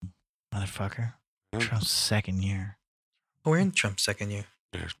Motherfucker. Yeah. Trump's second year. We're in Trump's second year.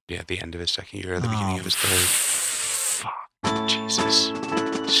 Yeah, the end of his second year, the beginning of his third. Fuck. Jesus.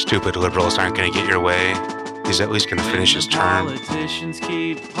 Stupid liberals aren't going to get your way. He's at least going to finish his term. Politicians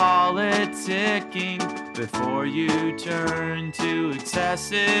keep politicking before you turn to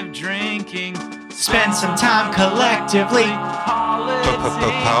excessive drinking. Spend some time collectively.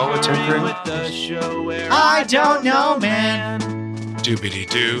 Politicking? With the show where I don't know, man.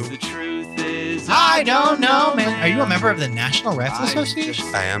 Doobity-doo. The truth is I don't know, man. Are you a member of the National Rifle Association?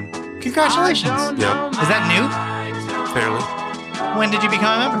 I am. Congratulations. Yep. Is that new? Fairly. When did you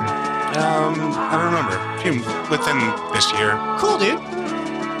become a member? I don't remember. Within this year. Cool, dude.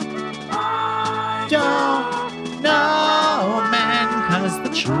 Don't know, man, because the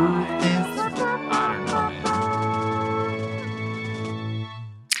truth is...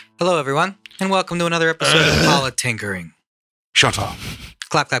 Hello, everyone, and welcome to another episode of Politinkering. Shut up.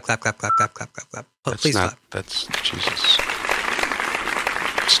 Clap, clap, clap, clap, clap, clap, clap, clap, clap. Oh, please clap. That's Jesus.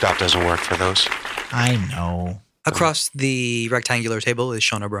 Stop doesn't work for those. I know. Across the rectangular table is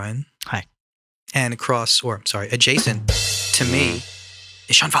Sean O'Brien. Hi. And adjacent to me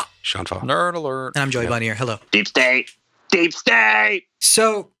is Sean Fall. Sean Fall. Nerd alert. And I'm Joey Bonnier. Hello. Deep state. Deep state.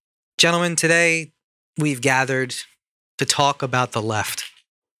 So, gentlemen, today we've gathered to talk about the left.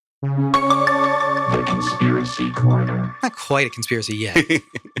 The conspiracy corner. Not quite a conspiracy yet,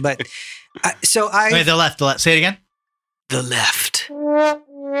 but Wait, the left. Say it again. The left. To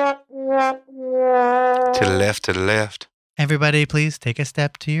the left, to the left. Everybody, please take a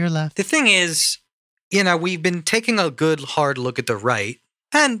step to your left. The thing is, we've been taking a good hard look at the right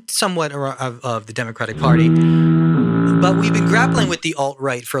and somewhat of the Democratic Party, but we've been grappling with the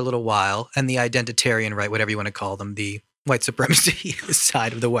alt-right for a little while and the identitarian right, whatever you want to call them, the white supremacy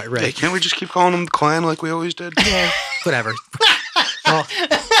side of the white right. Hey, can't we just keep calling them the Klan like we always did? Yeah, whatever. Well,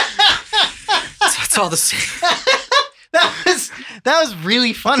 it's all the same. That was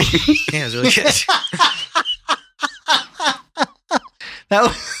really funny. Yeah, it was really good.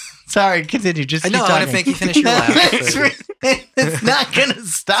 Sorry, continue. Just keep I talking. want to make you finish your laugh. It's not gonna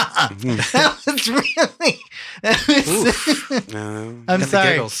stop. That was really. I'm Got the sorry.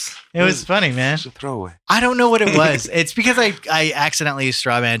 giggles. It was funny, man. It's a throwaway. I don't know what it was. It's because I accidentally used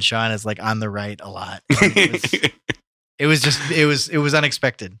strawman Sean as like on the right a lot. It was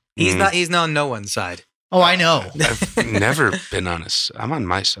unexpected. He's on no one's side. Oh, I know. I've never been honest. I'm on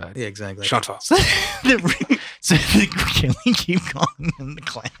my side. Yeah, exactly. Sean Fall. So can we keep calling him the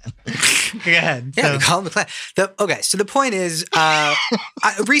Klan? Go ahead. Yeah, we call him the Klan. So the point is,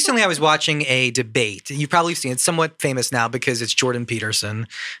 recently I was watching a debate. You've probably seen it. It's somewhat famous now because it's Jordan Peterson,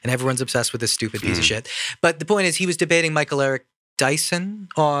 and everyone's obsessed with this stupid piece of shit. But the point is, he was debating Michael Eric Dyson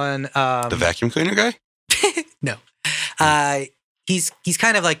on... the vacuum cleaner guy? No. He's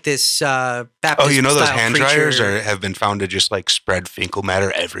kind of like this Baptist Oh, you know those style hand preacher. dryers have been found to just like spread fecal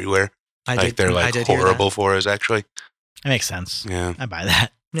matter everywhere. They're I like did hear that. horrible for us, actually. That makes sense. Yeah. I buy that.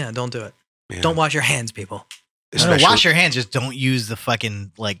 Yeah, don't do it. Yeah. Don't wash your hands, people. Especially, Wash your hands. Just don't use the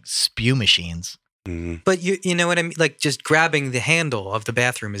fucking like spew machines. But you know what I mean? Like just grabbing the handle of the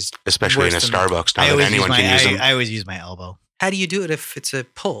bathroom is especially in a worse than that. Starbucks now that anyone can use them. I always use my elbow. How do you do it if it's a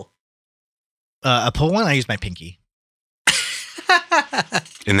pull? A pull one, I use my pinky.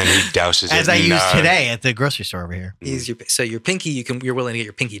 And then he douses it. As I in, used today at the grocery store over here. So your pinky, you're willing to get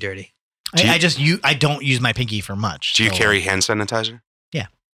your pinky dirty. I don't use my pinky for much. Do you so- carry hand sanitizer? Yeah.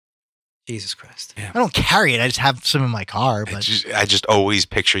 Jesus Christ. Yeah. I don't carry it. I just have some in my car. But I just always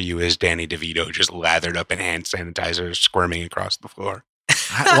picture you as Danny DeVito, just lathered up in hand sanitizer, squirming across the floor.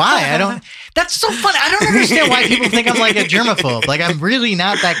 why? I don't. That's so funny. I don't understand why people think I'm like a germaphobe. Like I'm really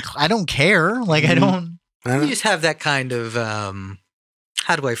not that. I don't care. Like I don't. You just have that kind of,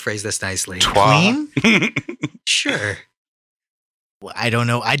 how do I phrase this nicely? Clean? Sure. I don't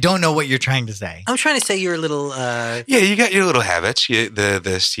know. I don't know what you're trying to say. I'm trying to say you're a little, Yeah, you got your little habits.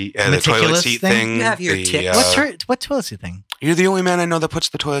 The seat, the toilet Meticulous seat thing? thing. You have your tics. What toilet seat thing? You're the only man I know that puts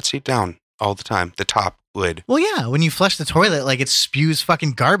the toilet seat down all the time. The top lid. Well, yeah. When you flush the toilet, like it spews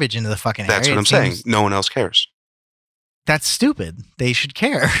fucking garbage into the fucking That's area. what I'm saying. No one else cares. That's stupid. They should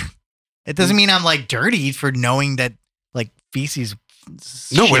care. It doesn't mean I'm like dirty for knowing that like feces. No,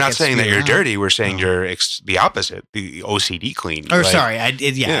 shit we're not gets saying that spewed you're around. dirty. We're saying you're the opposite, the OCD clean. Or Like, sorry,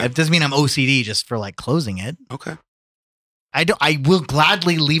 Yeah. it doesn't mean I'm OCD just for like closing it. Okay. I will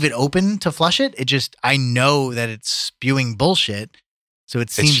gladly leave it open to flush it. It just I know that it's spewing bullshit, so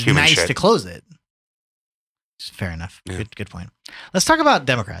it seems human nice shit. to close it. Fair enough. Yeah. Good point. Let's talk about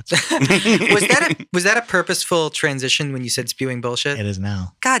Democrats. was that a purposeful transition when you said spewing bullshit? It is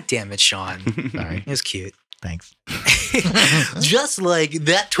now. God damn it, Sean. Sorry. It was cute. Thanks. Just like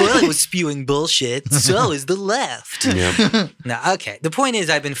that toilet was spewing bullshit, so is the left. Yep. No, okay. The point is,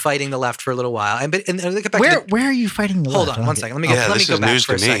 I've been fighting the left for a little while. And let get back to Where are you fighting the Hold left? on I one don't second. get- Let me this go is back news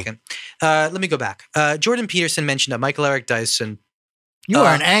for a to me. second. Let me go back. Jordan Peterson mentioned Michael Eric Dyson. You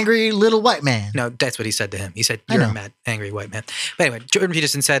are an angry little white man. No, that's what he said to him. He said, I "You're a know. mad, angry white man." But anyway, Jordan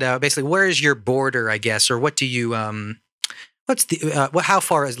Peterson said, basically, where is your border? I guess, or what do you? What's the? How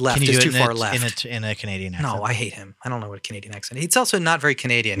far is left? Can you Is do too it far in left? in a Canadian accent? No, I hate him. I don't know what a Canadian accent. It's also not very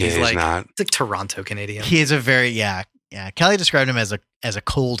Canadian. Yeah, He's he's like not. it's like Toronto Canadian. He is a very yeah. Kelly described him as a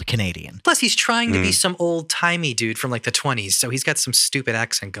cold Canadian. Plus, he's trying to be Mm. some old timey dude from like the 20s, so he's got some stupid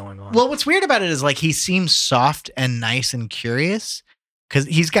accent going on. Well, what's weird about it is like he seems soft and nice and curious because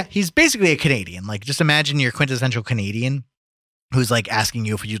he's basically a Canadian. Like just imagine your quintessential Canadian who's like asking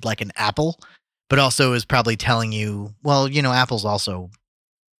you if you'd like an apple, but also is probably telling you, well, you know, apples also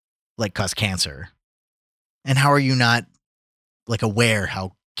like cause cancer. And how are you not like aware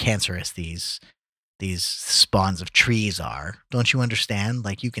how cancerous these spawns of trees are? Don't you understand?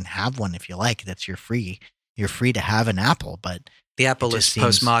 Like you can have one if you like. You're free to have an apple, but the apple it is just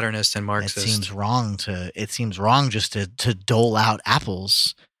seems- postmodernist and it Marxist. seems wrong just to dole out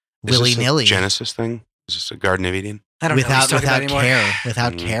apples Is this a willy nilly Genesis thing? Is this a Garden of Eden? I don't know what he's without talking about anymore. care,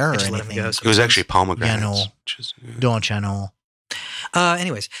 without Mm. care I or just let him anything. go It was actually pomegranates. no. which is- Don't you know?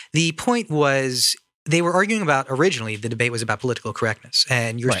 Anyways, the point was they were arguing about originally the debate was about political correctness,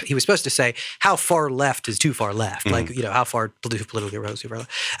 and Right. he was supposed to say how far left is too far left, Mhm. like how far politically right is too far left.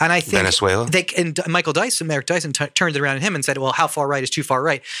 And I think Venezuela. Michael Dyson, Eric Dyson turned it around at him and said, "Well, how far right is too far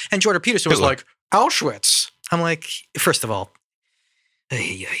right?" And Jordan Peterson was Hitler. like, "Auschwitz." I'm like, first of all.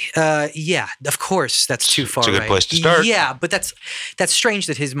 Yeah, of course, that's too far It's a good right. place to start. Yeah, but that's strange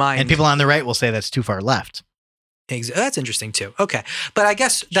that his mind And people on the right will say that's too far left. That's interesting too. Okay, but I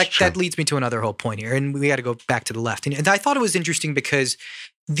guess that Sure. that leads me to another whole point here, and we got to go back to the left. And I thought it was interesting because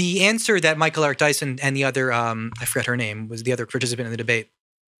the answer that Michael Eric Dyson and the other I forgot her name was the other participant in the debate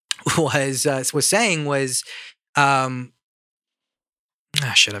was saying was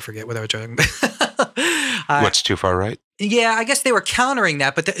shit, I forget what I was talking about. What's too far right? Yeah, I guess they were countering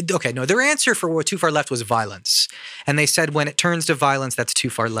that, but their answer for what too far left was violence, and they said when it turns to violence, that's too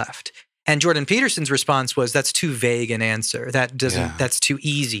far left. And Jordan Peterson's response was, "That's too vague an answer. That doesn't. Yeah. That's too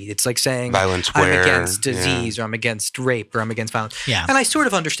easy. It's like saying Violence I'm where? against disease, or I'm against rape, or I'm against violence." Yeah. And I sort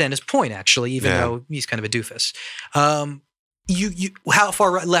of understand his point, actually, even Yeah. though he's kind of a doofus. You how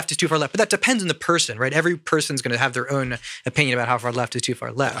far left is too far left, but that depends on the person, right? Every person's going to have their own opinion about how far left is too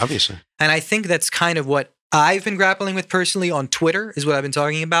far left. Obviously. And I think that's kind of what I've been grappling with personally on Twitter is what I've been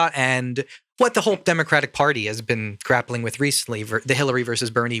talking about, and what the whole Democratic Party has been grappling with recently, the Hillary versus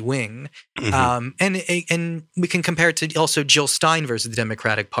Bernie wing. Mhm. And we can compare it to also Jill Stein versus the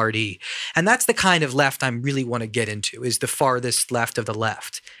Democratic Party. And that's the kind of left I really want to get into, is the farthest left of the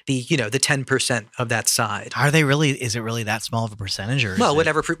left, the 10% of that side. Are they really? Is it really that small of a percentage? Or is Well,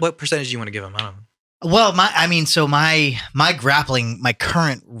 it- what percentage do you want to give them? I don't know. Well, my grappling, my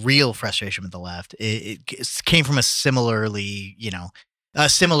current real frustration with the left, it came from a similar YouTube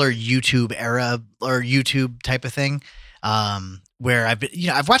era or YouTube type of thing, where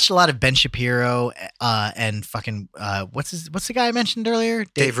I've watched a lot of Ben Shapiro, and fucking what's the guy I mentioned earlier,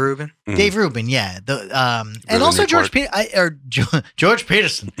 Dave Rubin? Dave Rubin, yeah, and Rubin also Report. George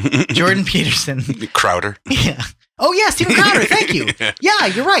Peterson, Jordan Peterson, Crowder. yeah. Oh yeah, Steven Crowder. Thank you. Yeah,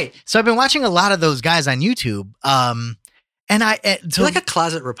 you're right. So I've been watching a lot of those guys on YouTube. And You're like a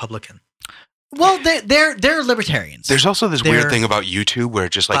closet Republican. well, they're libertarians. There's also this They're- weird thing about YouTube where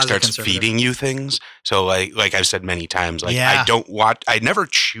it just like Positive starts conservative. feeding you things. So like I've said many times, like Yeah. I never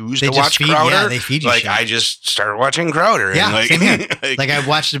choose They to just watch feed- Crowder. yeah, they feed you Like shit. I just started watching Crowder. Yeah, and like, same here. like, Like I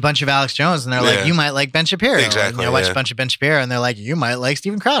watched a bunch of Alex Jones, and they're like, Yeah. "You might like Ben Shapiro." Exactly, And I watched yeah. a bunch of Ben Shapiro, and they're like, "You might like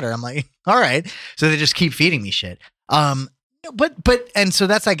Steven Crowder." I'm like, "All right." So they just keep feeding me shit. And so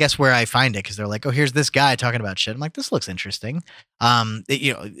that's, I guess, where I find it, because they're like, "Oh, here's this guy talking about shit." I'm like, "This looks interesting."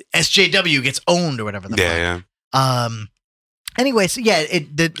 SJW gets owned or whatever the fuck. yeah. Anyway, so yeah, it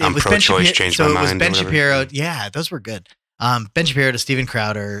I'm was Ben pro-choice, Shapiro. changed So my it was mind, Ben or whatever. Shapiro. Yeah, those were good. Ben Shapiro to Steven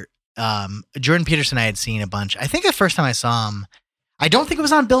Crowder. Jordan Peterson I had seen a bunch. I think the first time I saw him, I don't think it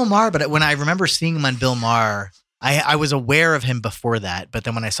was on Bill Maher, but when I remember seeing him on Bill Maher, I was aware of him before that. But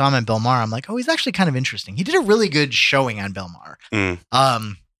then when I saw him on Bill Maher, I'm like, oh, he's actually kind of interesting. He did a really good showing on Bill Maher. Mm.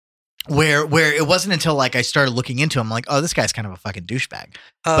 where it wasn't until like I started looking into him, like, oh, this guy's kind of a fucking douchebag.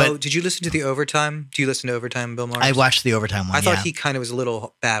 Oh, But- did you listen to the Overtime? Do you listen to Overtime, Bill Maher? I watched the overtime one. I thought yeah. he kind of was a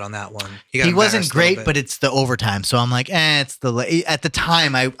little bad on that one. got He wasn't embarrassed a little great, bit. but it's the overtime. So I'm like, it's at the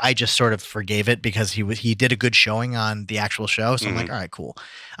time I just sort of forgave it because he did a good showing on the actual show. So I'm like, all right, cool.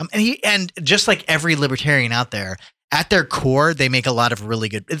 And just like every libertarian out there, at their core, they make a lot of really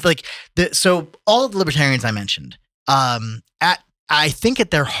good. It's like so all of the libertarians I mentioned, I think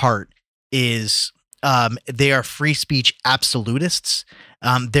at their heart is they are free speech absolutists.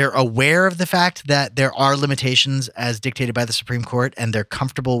 They're aware of the fact that there are limitations as dictated by the Supreme Court, and they're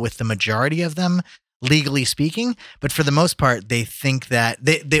comfortable with the majority of them, legally speaking. But for the most part, they think that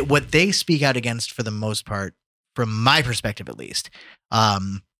what they speak out against, for the most part, from my perspective at least,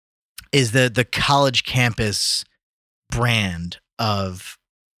 is the college campus brand of,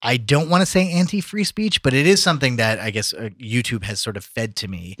 I don't want to say anti-free speech, but it is something that I guess YouTube has sort of fed to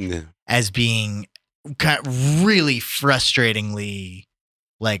me Yeah. as being really frustratingly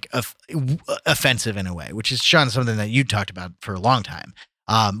like offensive in a way, which is, Sean, something that you talked about for a long time,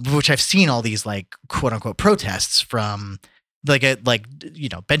 which I've seen all these like quote unquote protests from Ben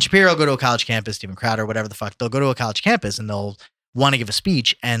Shapiro will go to a college campus, Steven Crowder, whatever the fuck, they'll go to a college campus and they'll want to give a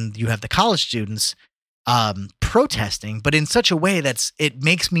speech, and you have the college students protesting, but in such a way it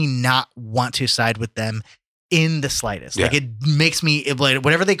makes me not want to side with them in the slightest. Yeah. Like it makes me,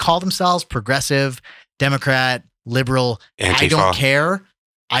 whatever they call themselves, progressive, Democrat, liberal, I Antifa. don't care.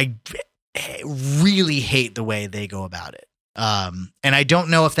 I really hate the way they go about it. And I don't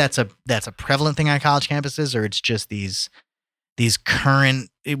know if that's a prevalent thing on college campuses, or it's just these current,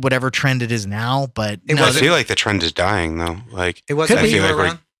 whatever trend it is now. But I feel like the trend is dying though. Like It wasn't Could when be. you I were feel like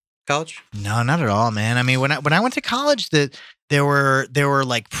around college? no, not at all, man. I mean, when I went to college, there were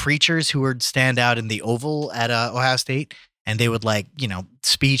like preachers who would stand out in the Oval at Ohio State, and they would like,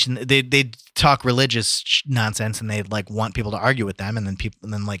 speech, and they'd talk religious nonsense, and they'd like want people to argue with them, and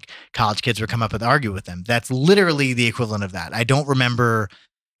then like college kids would come up and argue with them. That's literally the equivalent of that. I don't remember.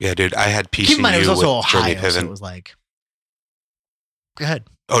 Yeah, dude, I had PCU Keep in mind, it was also with Jeremy Ohio, so Piven. it was like, go ahead.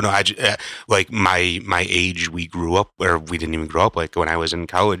 Oh no, like my age, we grew up, or we didn't even grow up. Like when I was in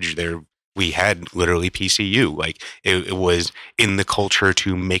college, we had literally PCU. Like it was in the culture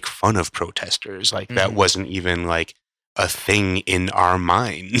to make fun of protesters. Like that Mhm. wasn't even like a thing in our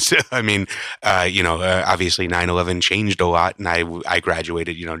minds. I mean, obviously 9/11 changed a lot, and I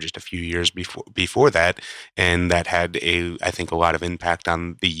graduated, just a few years before that, and that had I think a lot of impact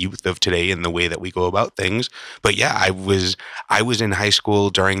on the youth of today and the way that we go about things. But yeah, I was in high school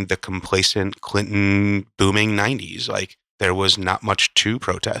during the complacent Clinton booming 90s. Like there was not much to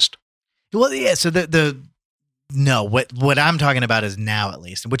protest. Well, yeah. So no, what I'm talking about is now, at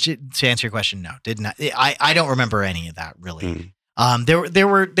least. Which, to answer your question, no, did not. I don't remember any of that really. There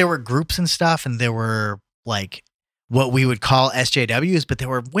were groups and stuff, and there were like what we would call SJWs, but they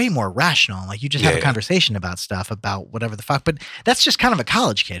were way more rational. Like you just have a conversation about stuff, about whatever the fuck. But that's just kind of a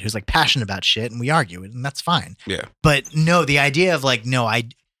college kid who's like passionate about shit, and we argue it, and that's fine. Yeah. But no, the idea of like, no, I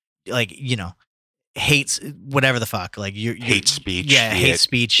like, hates whatever the fuck, like you Hate speech. yeah, hate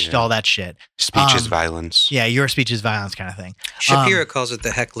speech, yeah. all that shit. Speech is violence. Yeah, your speech is violence, kind of thing. Shapiro calls it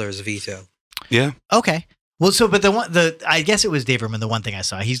the heckler's veto. Yeah. Okay. Well, so, but I guess it was Dave Rubin, the one thing I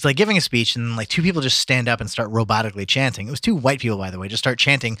saw. He's like giving a speech, and like two people just stand up and start robotically chanting. It was two white people, by the way, just start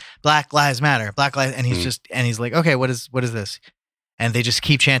chanting "Black Lives Matter, Black Lives," and he's like, okay, what is this? And they just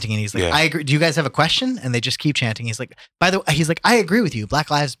keep chanting, and he's like, I agree. Do you guys have a question? And they just keep chanting. He's like, I agree with you. Black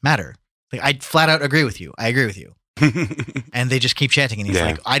Lives Matter. Like, I flat out agree with you. I agree with you. And they just keep chanting, and he's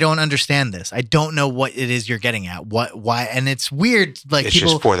like, I don't understand this. I don't know what it is you're getting at. Why? And it's weird. Like it's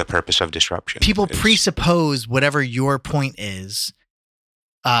just for the purpose of disruption. People presuppose whatever your point is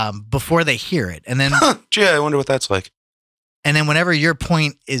before they hear it. And then, Gee, I wonder what that's like. and then whenever your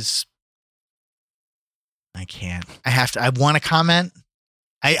point is, I want to comment.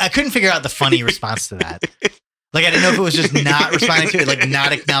 I couldn't figure out the funny response to that. Like, I didn't know if it was just not responding to it, like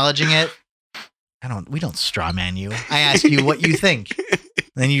not acknowledging it. We don't straw man you. I ask you what you think.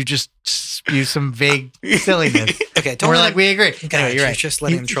 Then you just spew some vague silliness. Okay, And we're like, we agree. God, Anyway, you're you're right. just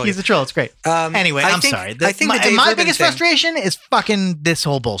letting him troll He's you. a troll. It's great. Anyway, I I'm think- sorry. I think the Dave my Rubin biggest thing- frustration is fucking this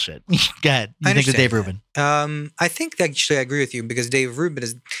whole bullshit. Go ahead. You I think of Dave understand Rubin. I think actually I agree with you because Dave Rubin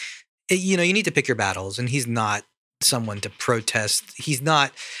is, you need to pick your battles, and he's not someone to protest. He's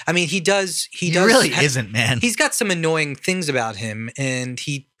not. I mean, he does. He really isn't, man. He's got some annoying things about him, and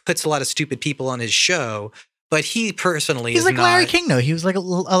he puts a lot of stupid people on his show. But he personally He's is like not. Larry King, though. He was like a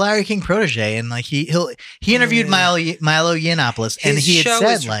Larry King protege, and like he interviewed Milo Yiannopoulos, and His he had show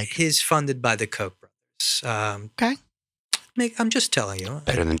said is like, funded by the Koch brothers. Okay. I'm just telling you.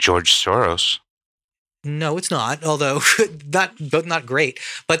 Better than George Soros. No, it's not. Although not great.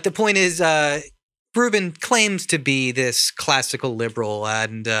 But the point is, Rubin claims to be this classical liberal,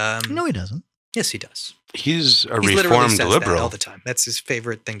 and No, he doesn't. yes, he does. He's a He literally reformed says that all liberal. the time. That's his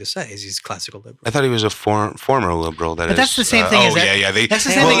favorite thing to say. Is he's classical liberal. I thought he was a former liberal. But that's the same thing as that- yeah. That's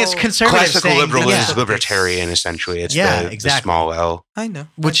the same thing as conservatives Classical saying liberal that- is libertarian, essentially. It's Yeah, the exactly. small L. I know,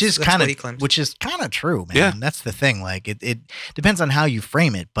 Which is That's kind what he of claims. true, man. Yeah. That's the thing. Like it depends on how you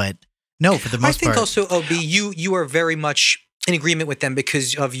frame it, but no, for the I most think part. also, OB, you are very much in agreement with them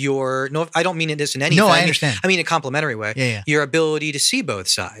because of your. No, I don't mean this in any. No, I mean- understand. I mean in a complimentary way. Yeah. Your ability to see both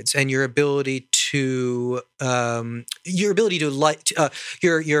sides and your ability to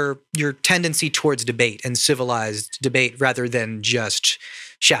your tendency towards debate and civilized debate rather than just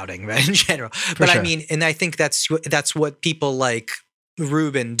shouting, right, in general. But sure. I mean, and I think that's what people like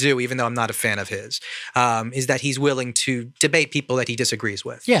Rubin do, even though I'm not a fan of his, is that he's willing to debate people that he disagrees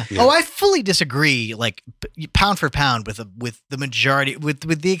with. Yeah. Yeah. Oh, I fully disagree. Like pound for pound with the majority, with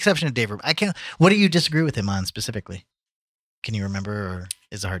the exception of Dave Rubin. I can't. What do you disagree with him on specifically? Can you remember, or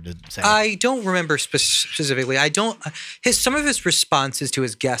is it hard to say? I don't remember specifically. I don't. Some of his responses to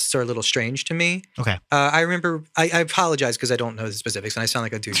his guests are a little strange to me. Okay. I remember. I apologize because I don't know the specifics, and I sound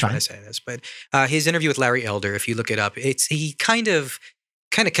like a douche It's when fine. I say this. But his interview with Larry Elder, if you look it up, he kind of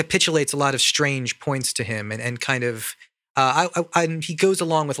capitulates a lot of strange points to him, and kind of. He goes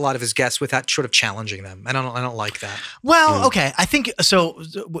along with a lot of his guests without sort of challenging them. I don't like that. Well, okay. I think so.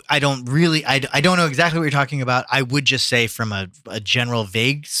 I don't really. I don't know exactly what you're talking about. I would just say, from a general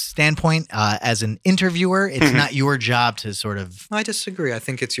vague standpoint, as an interviewer, it's not your job to sort of. I disagree. I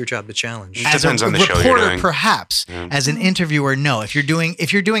think it's your job to challenge. As- As Depends a on the show reporter, you're doing. perhaps. Yeah. As an interviewer, no. If you're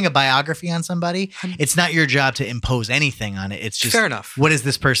doing a biography on somebody, it's not your job to impose anything on it. It's just Fair enough. what is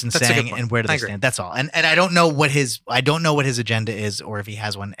this person That's a good saying point. and where do I they agree. stand? That's all. And I don't know what his agenda is, or if he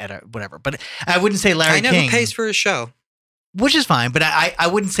has one at whatever. But I wouldn't say Larry I never King, pays for his show. which is fine. But I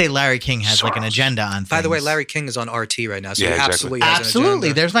wouldn't say Larry King has like an Soros. agenda on things. By the way, Larry King is on RT right now, so Yeah, he exactly. absolutely has an absolutely.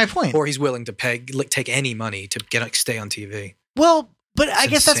 agenda. There's my point. Or he's willing to take any money to stay on TV. Well, but I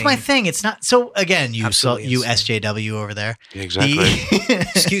It's guess that's my insane. thing. It's not so. Again, you Absolutely you insane. SJW over there. Exactly. The-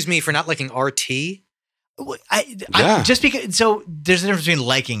 Excuse me for not liking RT. Yeah. just because. So there's a difference between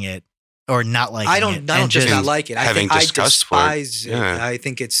liking it or not liking it. I don't just and not like it. I having think I disgust for it. despise it. Yeah. I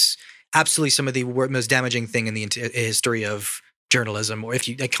think it's absolutely some of the most damaging thing in the history of journalism, or if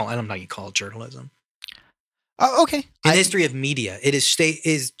you, I don't know, you call it journalism. Oh, okay. In the history of media, it is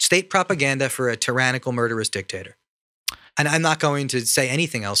state propaganda for a tyrannical, murderous dictator. And I'm not going to say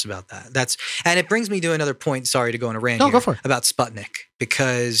anything else about that. And it brings me to another point. Sorry to go on a rant No, here go for it. about Sputnik,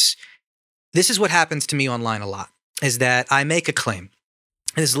 because this is what happens to me online a lot, is that I make a claim.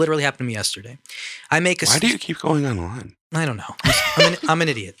 And this literally happened to me yesterday. I make a Why do you keep going online? I don't know. I'm an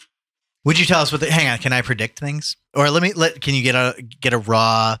idiot. Would you tell us what? Hang on. Can I predict things? Or can you get a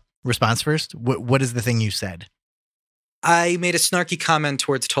raw response first? What is the thing you said? I made a snarky comment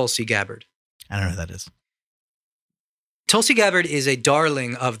towards Tulsi Gabbard. I don't know who that is. Tulsi Gabbard is a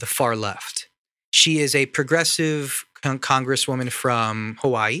darling of the far left. She is a progressive congresswoman from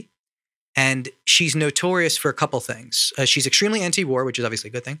Hawaii, and she's notorious for a couple things. She's extremely anti-war, which is obviously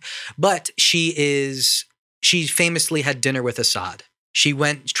a good thing, but she famously had dinner with Assad. She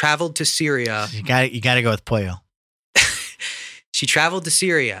traveled to Syria. You got to go with Pollo. She traveled to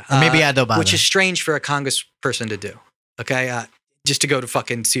Syria, Or maybe Adobada. which is strange for a congressperson to do. Okay, just to go to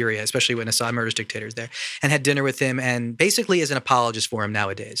fucking Syria, especially when Assad murders dictators there, and had dinner with him, and basically is an apologist for him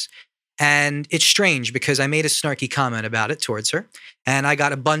nowadays. And it's strange because I made a snarky comment about it towards her, and I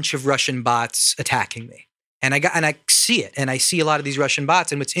got a bunch of Russian bots attacking me. And I see it, and I see a lot of these Russian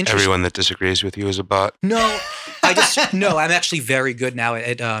bots. And what's interesting, Everyone that disagrees with you is a bot. no, I'm actually very good now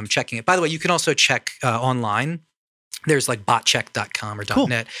at checking it. By the way, you can also check online. There's like botcheck.com or Cool.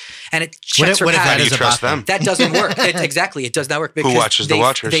 .net, and it checks for what if How that do patterns. you is a trust bot them? That doesn't work. Exactly. It does not work because watches the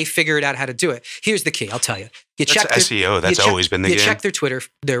watchers? They figured out how to do it. Here's the key. I'll tell you. You That's check their, SEO. That's you check- always been the you game. check their Twitter,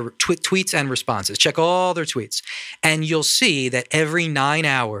 their tweets and responses. Check all their tweets, and you'll see that every 9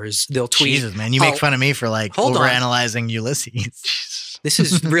 hours they'll tweet. Jesus, man. You make Oh, fun of me for like hold on. overanalyzing Ulysses. This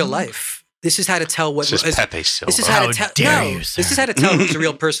is real life. This is how to tell what This is Pepe Silva. This is how How to tell. dare No, you, this sir. is how to tell who's a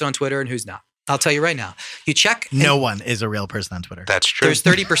real person on Twitter and who's not. I'll tell you right now. You check. No one is a real person on Twitter. That's true. There's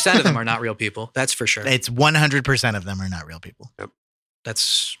 30% of them are not real people. That's for sure. It's 100% of them are not real people.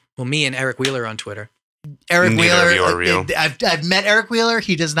 That's me and Eric Wheeler on Twitter. Eric Neither Wheeler. of you are real. I've met Eric Wheeler.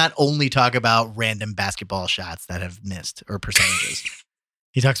 He does not only talk about random basketball shots that have missed or percentages.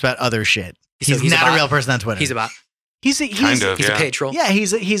 He talks about other shit. So He's he's a not a bot? real person on Twitter. He's a bot. He's Kind of. He's Yeah. a paid troll. Yeah,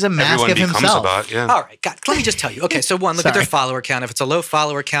 he's a mask Everyone of becomes himself. a bot. Yeah. All right, God, let me just tell you. Okay, so one, look at their Sorry. follower count. If it's a low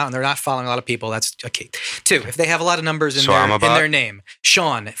follower count and they're not following a lot of people, that's a key. 2, if they have a lot of numbers in, So I'm a in bot? their name,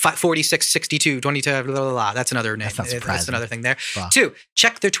 Sean, 46, 62, 22, blah, blah, blah, that's another name. That's not That's surprising. another thing there. Wow. 2,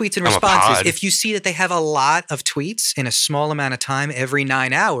 check their tweets and I'm a responses. pod. If you see that they have a lot of tweets in a small amount of time every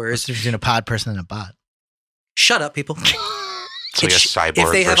 9 hours, What's the difference between a pod person and a bot? shut up, people. It's like a cyborg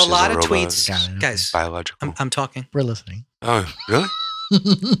if they have a versus lot of robot. tweets, Got it, okay. guys, Biological. I'm talking. We're listening. Oh, really?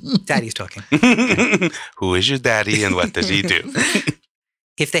 Daddy's talking. Who is your daddy and what does he do?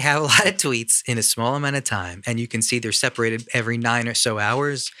 If they have a lot of tweets in a small amount of time and you can see they're separated every 9 or so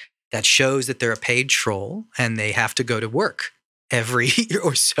hours, that shows that they're a paid troll and they have to go to work every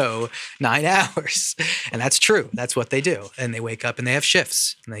or so 9 hours. And that's true. That's what they do. And they wake up and they have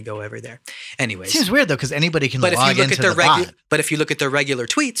shifts and they go over there. Anyways. Seems weird though, because anybody can But if log you look into at their the bot. but if you look at their regular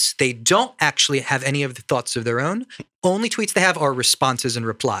tweets, they don't actually have any of the thoughts of their own. Only tweets they have are responses and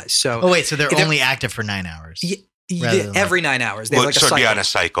replies. So Oh wait, so they're if they're- only active for 9 hours. Yeah, rather than every 9 hours. They Well, have like so a it'd be cycle. on a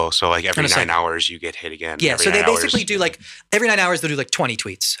cycle. So like every On a 9 cycle. hours you get hit again. Yeah, Every so they 9 hours, basically do like every 9 hours they'll do like 20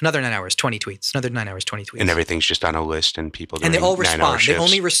 tweets. Another 9 hours, 20 tweets. Another 9 hours, 20 tweets. and everything's just on a list and people doing And they all 9-hour respond. They shifts.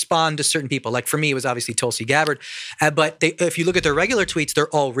 only respond to certain people. Like for me, it was obviously Tulsi Gabbard. But if you look at their regular tweets, they're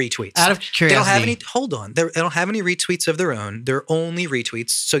all retweets. Out of They curiosity, don't have any. Hold on. They don't have any retweets of their own. They're only retweets.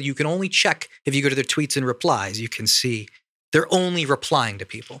 So you can only check if you go to their tweets and replies. You can see they're only replying to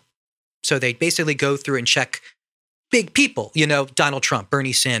people. So they basically go through and check big people. You know, Donald Trump,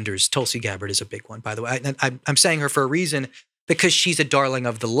 Bernie Sanders, Tulsi Gabbard is a big one, by the way. I'm saying her for a reason because she's a darling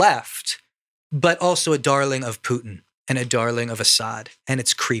of the left, but also a darling of Putin and a darling of Assad. And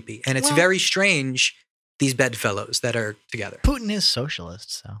it's creepy. And it's Well- very strange, these bedfellows that are together. Putin is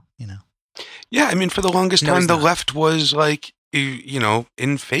socialist, so Yeah, I mean, for the longest No, time, he's the not. left was like,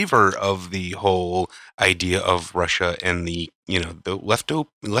 in favor of the whole idea of Russia and the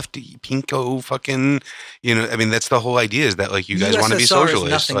lefty pinko fucking, I mean, that's the whole idea is that like you guys want to be USSR is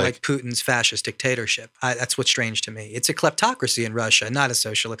socialist. nothing like Putin's fascist dictatorship. That's what's strange to me. It's a kleptocracy in Russia, not a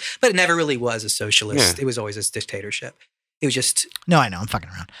socialist. But it never really was a socialist. Yeah. It was always a dictatorship. It was just no, I know I'm fucking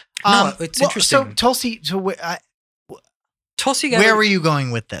around. No, it's So interesting. Tulsi, Tulsi Gabbard. where were you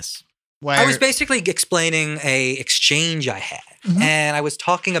going with this? I was basically explaining a exchange I had, Mhm. and I was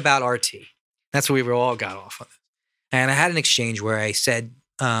talking about RT. That's what we were all got off on. And I had an exchange where I said,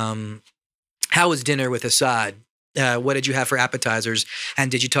 "How was dinner with Assad? What did you have for appetizers? And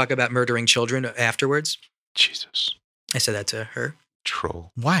did you talk about murdering children afterwards?" Jesus, I said that to her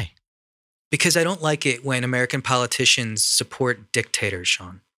troll. Why? because I don't like it when American politicians support dictators,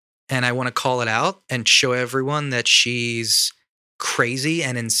 Sean. And I want to call it out and show everyone that she's crazy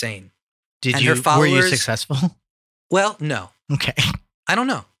and insane. Did And you? her Were you followers- successful? Well, no. Okay. I don't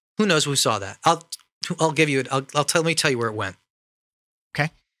know. Who knows who saw that? I'll give you it. Let me tell you where it went.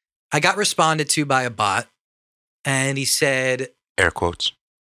 Okay. I got responded to by a bot, and he said, Air quotes.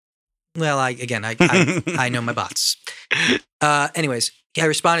 "Well, I know my bots." Anyways, I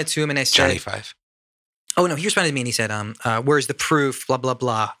responded to him, and I said, Johnny Five. "Oh no," he responded to me, and he said, "Where's the proof?" Blah blah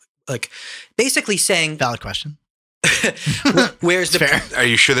blah. Like, basically saying, Valid question. "Where's the?" Fair. Are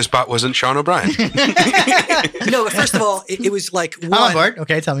you sure this bot wasn't Sean O'Brien? No, first of all, it was like I'm on one. board.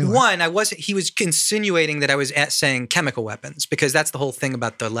 Okay, tell me more. One, I wasn't. He was insinuating that I was saying chemical weapons because that's the whole thing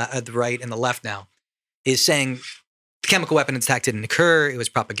about the right and the left now, is saying the chemical weapon attack didn't occur. It was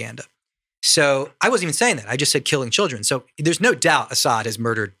propaganda. So I wasn't even saying that. I just said killing children. So there's no doubt Assad has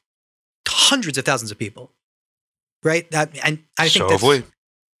murdered hundreds of thousands of people, right? And I think So have we.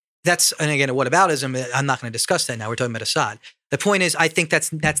 that's, and again, whataboutism, I'm not going to discuss that now. We're talking about Assad. The point is, I think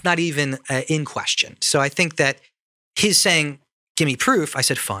that's not even in question. So I think that his saying, "Give me proof," I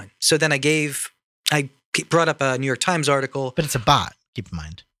said, fine. So then I brought up a New York Times article. But it's a bot. Keep in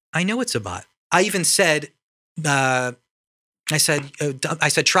mind. I know it's a bot. I even said, I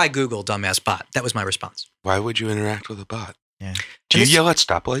said, "Try Google, dumbass bot." That was my response. Why would you interact with a bot? Yeah. Do you this- yell at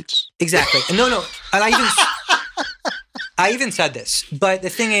stoplights? Exactly. And no. And I even said this. But the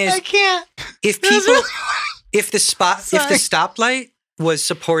thing is, can't. if the stoplight was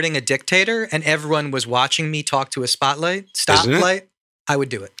supporting a dictator and everyone was watching me talk to a stoplight, I would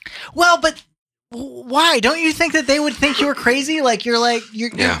do it. Well, but why? Don't you think that they would think you were crazy? Like you're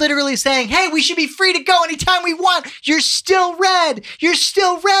Yeah. literally saying, "Hey, we should be free to go anytime we want. You're still red. You're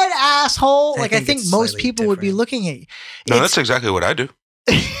still red, asshole." I Like I think think it's most slightly people would be different. looking at you. No, It's- that's exactly what I do.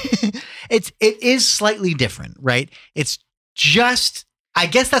 it is slightly different, right? It's just, I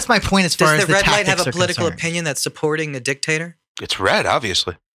guess that's my point as far Does as the red light have tactics a are political concerned. opinion that's supporting the dictator? It's red,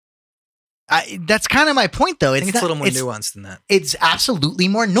 obviously. That's kind of my point, though. I think it's a little more nuanced than that. It's absolutely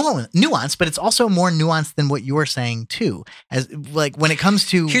more nuanced, but it's also more nuanced than what you're saying too. As like when it comes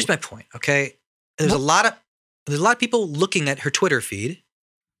to Here's my point. Okay, there's a lot of people looking at her Twitter feed,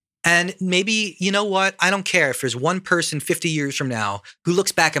 and maybe you know what? I don't care if there's one person 50 years from now who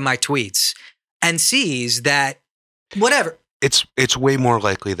looks back at my tweets and sees that whatever. It's way more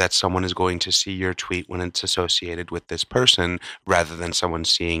likely that someone is going to see your tweet when it's associated with this person rather than someone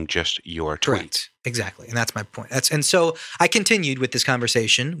seeing just your tweet. Correct. Exactly. And that's my point. And so I continued with this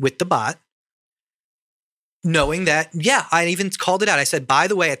conversation with the bot, knowing that, yeah, I even called it out. I said, by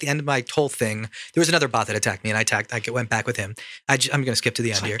the way, at the end of my whole thing, there was another bot that attacked me, and I went back with him. I'm going to skip to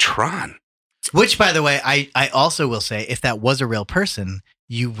the It's end like here. Tron. which, by the way, I also will say, if that was a real person,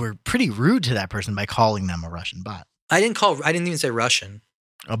 you were pretty rude to that person by calling them a Russian bot. I didn't even say Russian.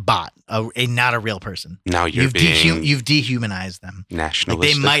 A bot, not a real person. Now you've You've dehumanized them. Like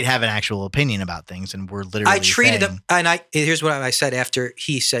nationalistic. they might have an actual opinion about things, and we're literally. I treated saying, him, and here's what I said after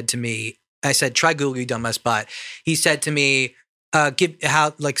he said to me. I said, "Try Google, you dumbass bot." He said to me, "Give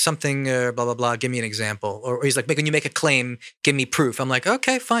something blah blah blah. Give me an example." Or he's like, "When you make a claim, give me proof." I'm like,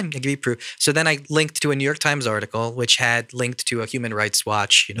 "Okay, fine, I'll give you proof." So then I linked to a New York Times article, which had linked to a Human Rights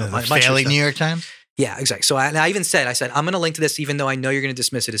Watch. the failing New York Times. Yeah, exactly. So I even said, I'm going to link to this, even though I know you're going to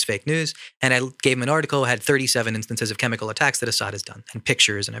dismiss it as fake news. And I gave him an article, had 37 instances of chemical attacks that Assad has done, and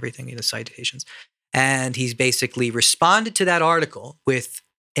pictures and everything, the citations. And he's basically responded to that article with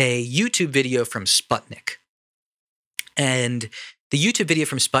a YouTube video from Sputnik. And the YouTube video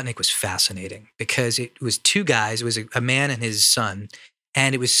from Sputnik was fascinating because it was two guys. It was a man and his son.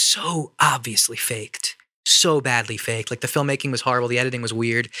 And it was so obviously faked. So badly faked. Like the filmmaking was horrible. The editing was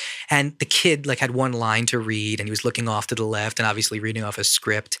weird. And the kid had one line to read and he was looking off to the left and obviously reading off a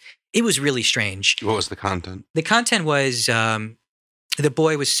script. It was really strange. What was the content? The content was the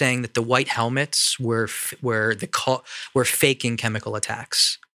boy was saying that the white helmets were faking chemical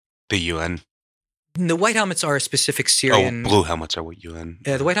attacks. The UN. The white helmets are a specific Syrian. Oh, blue helmets are what UN.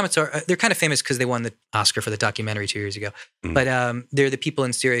 The white helmets they're kind of famous because they won the Oscar for the documentary 2 years ago. Mm. But they're the people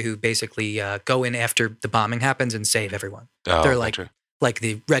in Syria who basically go in after the bombing happens and save everyone. Oh, They're gotcha. like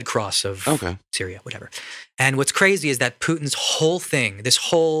the Red Cross of Okay. Syria, whatever. And what's crazy is that Putin's whole thing, this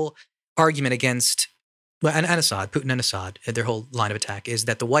whole argument against and Assad, Putin and Assad, their whole line of attack is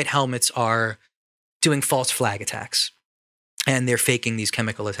that the white helmets are doing false flag attacks and they're faking these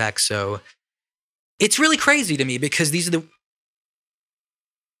chemical attacks. So it's really crazy to me because these are the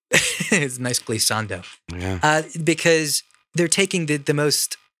it's nice glissando. Yeah. Because they're taking the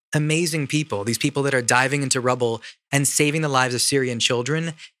most amazing people, these people that are diving into rubble and saving the lives of Syrian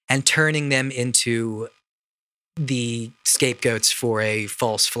children and turning them into the scapegoats for a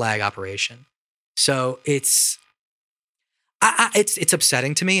false flag operation. So it's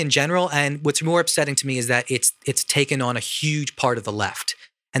upsetting to me in general. And what's more upsetting to me is that it's taken on a huge part of the left.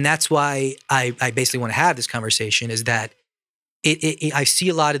 And that's why I basically want to have this conversation is that I see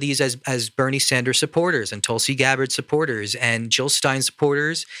a lot of these as Bernie Sanders supporters and Tulsi Gabbard supporters and Jill Stein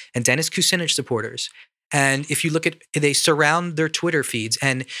supporters and Dennis Kucinich supporters. And if you look at, they surround their Twitter feeds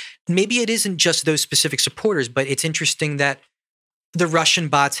and maybe it isn't just those specific supporters, but it's interesting that the Russian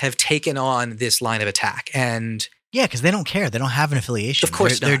bots have taken on this line of attack. And Yeah, because they don't care. They don't have an affiliation. Of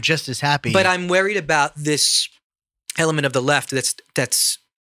course they're not. just as happy. But I'm worried about this element of the left that's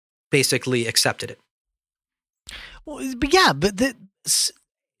basically accepted it. Well, but yeah, but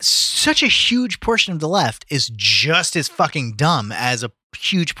such a huge portion of the left is just as fucking dumb as a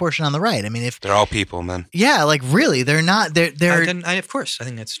huge portion on the right. I mean, if They're all people, man. yeah, like really, they're not. They're. Of course, I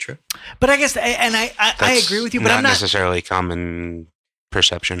think that's true. But I guess, and I That's agree with you. But I'm not. necessarily common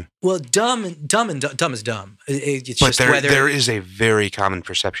perception. Well, dumb is dumb. It's But just there whether is a very common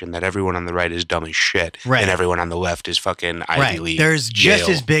perception that everyone on the right is dumb as shit, Right. and everyone on the left is fucking Ivy Right. League. There's just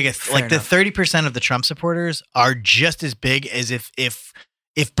Yale. as big as Fair like the enough. 30% of the Trump supporters are just as big as if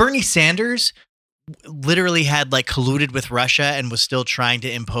Bernie Sanders literally had like colluded with Russia and was still trying to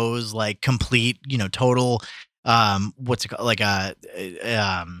impose like complete, total what's it called, like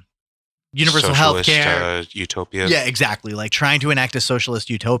universal health Socialist, care. utopia. Yeah, exactly. Like trying to enact a socialist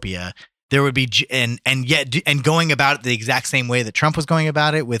utopia. There would be, and going about it the exact same way that Trump was going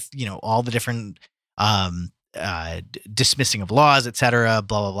about it, with all the different dismissing of laws, et cetera,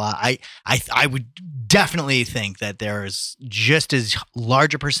 blah blah blah. I would definitely think that there's just as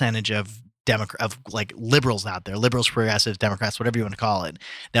large a percentage of like liberals out there, liberals, progressives, Democrats, whatever you want to call it,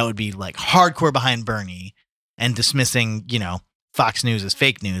 that would be like hardcore behind Bernie and dismissing, Fox News is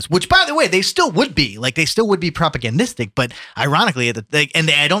fake news, which, by the way, they still would be. Like, they still would be propagandistic, but ironically,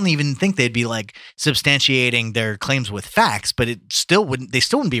 I don't even think they'd be like substantiating their claims with facts, but they still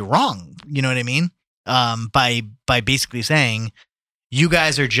wouldn't be wrong. You know what I mean? By basically saying, you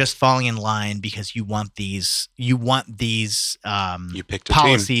guys are just falling in line because you want these You picked a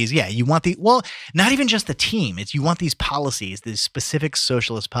policies. team. Yeah, you want not even just the team. It's you want these policies, these specific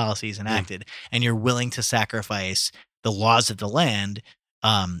socialist policies enacted, and you're willing to sacrifice the laws of the land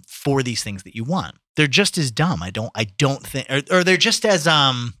for these things that you want. They're just as dumb. I don't think, or they're just as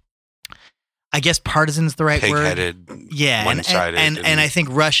I guess partisan is the right word. Pig-headed, Yeah, one-sided. And I think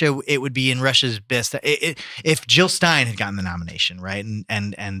Russia, it would be in Russia's best if Jill Stein had gotten the nomination, right?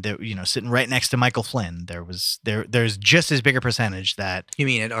 And sitting right next to Michael Flynn, there's just as big a percentage that. You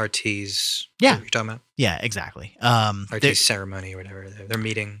mean at RT's? Yeah. What you're talking about? Yeah, exactly. RT's ceremony or whatever. Their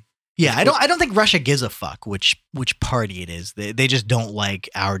meeting. Yeah, I don't think Russia gives a fuck which party it is. They just don't like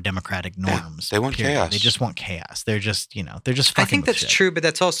our democratic norms. they want period. chaos. They just want chaos. They're just fucking I think with that's shit. true, but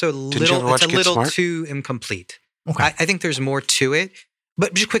that's also you ever watch it's a Get little Smart? too incomplete. Okay. I think there's more to it.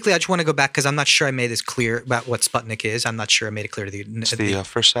 But just quickly, I just want to go back because I'm not sure I made this clear about what Sputnik is. I'm not sure I made it clear to It's the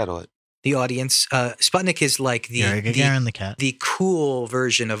first satellite. the audience. Sputnik is like Yuri Gagarin, the cat. the cool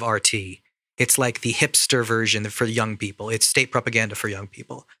version of RT. It's like the hipster version for young people. It's state propaganda for young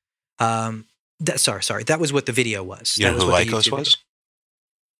people. Sorry. That was what the video was. You That know was who what the Lycos YouTube was?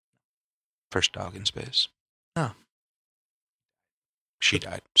 First dog in space. Oh. She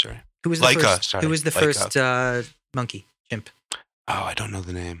died. Sorry. Who was the Laika, first? sorry. Who was the Laika. first monkey chimp? Oh, I don't know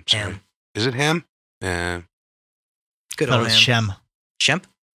the name. Sorry. Ham. Is it him? Yeah. Good I thought it old was Ham. Shem. Shemp?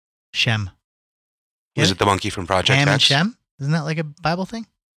 Shem. Was Yeah. it the monkey from Project Ham and X? Shem? Isn't that like a Bible thing?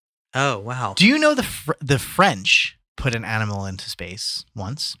 Oh wow. Do you know the French put an animal into space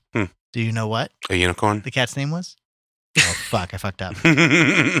once? Hmm. Do you know what A unicorn? the cat's name was? Oh fuck! I fucked up.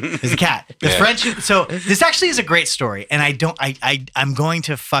 It's a cat. The Yeah. French. So this actually is a great story, and I'm going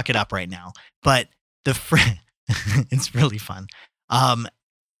to fuck it up right now. But it's really fun.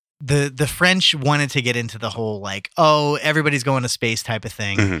 The French wanted to get into the whole like, oh, everybody's going to space type of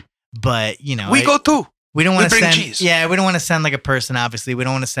thing, Mhm. but We go too. we don't We want to bring send. cheese. Yeah, we don't want to send like a person. Obviously, we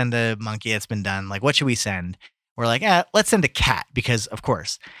don't want to send a monkey. That's been done. Like, what should we send? We're like, let's send a cat because, of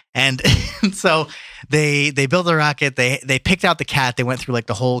course. And so they built a rocket. They picked out the cat. They went through like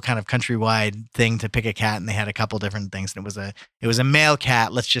the whole kind of countrywide thing to pick a cat, and they had a couple different things. And it was a male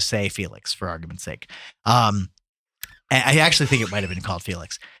cat. Let's just say Felix, for argument's sake. And I actually think it might have been called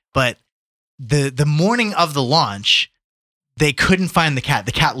Felix. But the morning of the launch, they couldn't find the cat.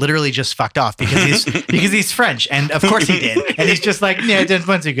 The cat literally just fucked off because he's French, and of course he did. And he's just like, yeah, I don't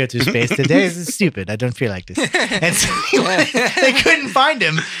want to go to space today. This is stupid. I don't feel like this. And so they couldn't find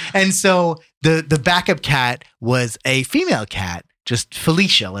him. And so the backup cat was a female cat, just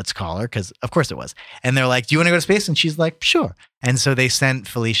Felicia, let's call her, because of course it was. And they're like, do you want to go to space? And she's like, sure. And so they sent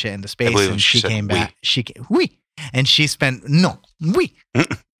Felicia into space, believe and she she said came oui. back. Oui. And she spent oui.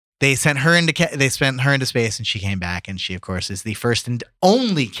 They sent her into space, and she came back, and she, of course, is the first and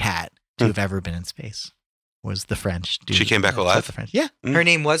only cat to have ever been in space. Was the French? Dude. She came back alive? The French. Yeah, Her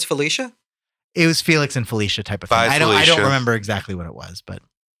name was Felicia? it was Felix and Felicia type of thing. Bye, I don't Felicia. remember exactly what it was, but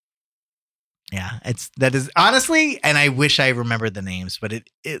yeah, that is honestly, and I wish I remembered the names, but it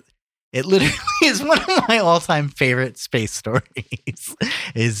literally is one of my all-time favorite space stories.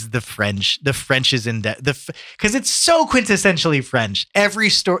 Is the French? The French is in because it's so quintessentially French.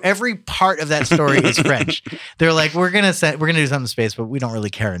 Every part of that story is French. They're like, we're gonna do something in space, but we don't really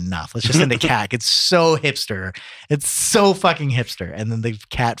care enough. Let's just send a cat. It's so hipster. It's so fucking hipster. And then the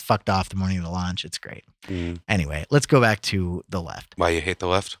cat fucked off the morning of the launch. It's great. Mm. Anyway, let's go back to the left. Why you hate the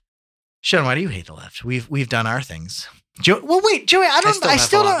left? Sean, why do you hate the left? We've done our things. Well, wait, Joey. I still still have a lot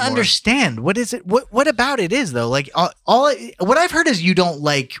don't more. understand. What is it? What about it is though? Like what I've heard is you don't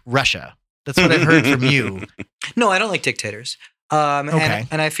like Russia. That's what I've heard from you. No, I don't like dictators. Okay.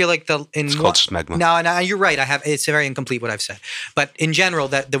 And I feel like It's called smegma. No, you're right. It's very incomplete what I've said. But in general,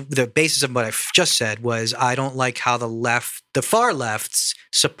 that the basis of what I've just said was I don't like how the far lefts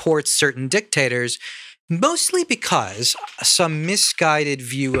supports certain dictators, mostly because some misguided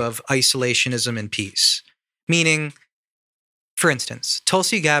view of isolationism and peace. Meaning, for instance,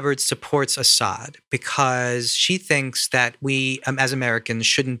 Tulsi Gabbard supports Assad because she thinks that we, as Americans,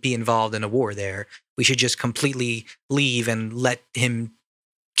 shouldn't be involved in a war there. We should just completely leave and let him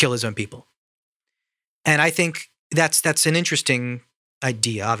kill his own people. And I think that's an interesting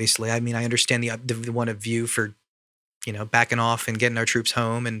idea. Obviously, I mean, I understand the one of view for, backing off and getting our troops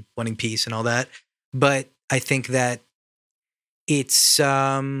home and wanting peace and all that. But I think that it's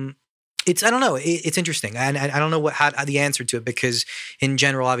I don't know. It's interesting. And I don't know how the answer to it, because in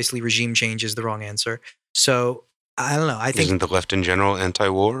general, obviously regime change is the wrong answer. So I don't know. I think Isn't the left in general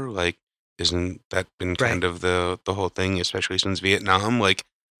anti-war? Like, isn't that been kind Right. of the whole thing, especially since Vietnam? Like,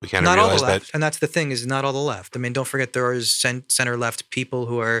 we kind of not all the realized left. that. And that's the thing, is not all the left. I mean, don't forget there are center left people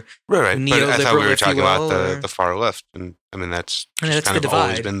who are, Right. But I thought we neoliberal, were if you talking about will, or- the far left. And I mean, that's I mean, just that's kind the of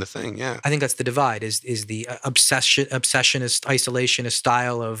always divide. been the thing. Yeah. I think that's the divide, is the obsessionist, isolationist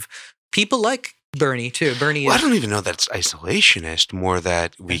style of people like Bernie too. Bernie Well, I is, don't even know that it's isolationist, more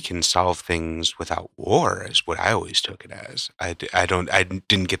that we can solve things without war is what I always took it as. I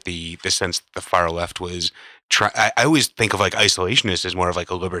didn't get the sense that the far left was I always think of like isolationist as more of like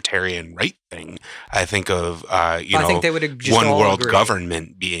a libertarian right thing. I think of, I think they would just one all world agree.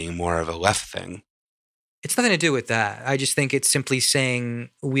 government being more of a left thing. It's nothing to do with that. I just think it's simply saying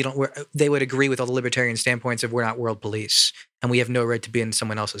they would agree with all the libertarian standpoints of we're not world police and we have no right to be in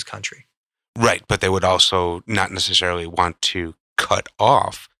someone else's country. Right. But they would also not necessarily want to cut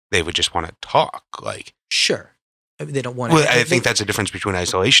off. They would just want to talk. Like, Sure. They don't want well, to. I think that's a difference between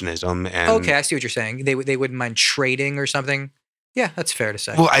isolationism and. Okay, I see what you're saying. They wouldn't mind trading or something. Yeah, that's fair to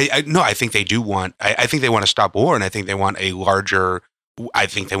say. Well, I think they do want. I think they want to stop war, and I think they want a larger. I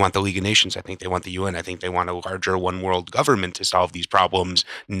think they want the League of Nations. I think they want the UN. I think they want a larger one world government to solve these problems,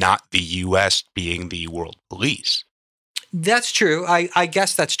 not the U.S. being the world police. That's true. I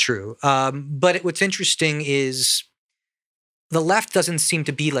guess that's true. But what's interesting is the left doesn't seem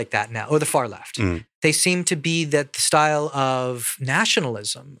to be like that now, or the far left. Mm. They seem to be that the style of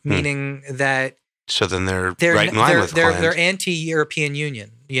nationalism, meaning that So then they're they're right in line with they're Klan. anti-European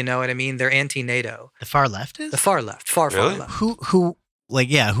Union. You know what I mean? They're anti-NATO. The far left is? The far left, far Really? left. Who who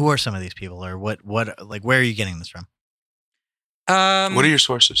are some of these people, or what like where are you getting this from? What are your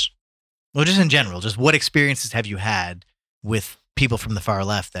sources? Well, just in general, just what experiences have you had with people from the far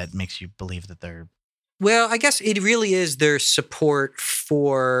left that makes you believe that they're Well, I guess it really is their support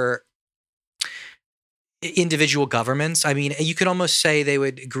for individual governments. I mean, you could almost say they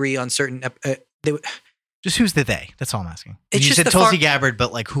would agree on certain. They would, just who's the they? That's all I'm asking. It's you just said the Tulsi far- Gabbard,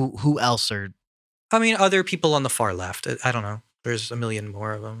 but like who else are I mean, other people on the far left. I don't know. There's a million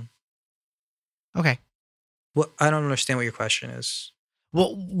more of them. okay? What I don't understand what your question is.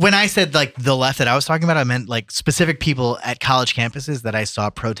 Well, when I said like the left that I was talking about, I meant like specific people at college campuses that I saw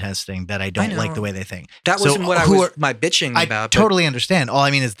protesting that I don't know. like the way they think. That So wasn't what I who was are- my bitching I about. but- totally understand. All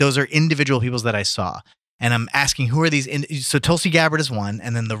I mean is those are individual peoples that I saw. And I'm asking who are these? So Tulsi Gabbard is one,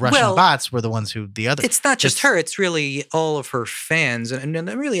 and then the Russian Well, bots were the ones who the other. It's not just It's- her. It's really all of her fans, and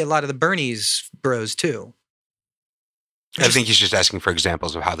really a lot of the Bernie's bros too. I think he's just asking for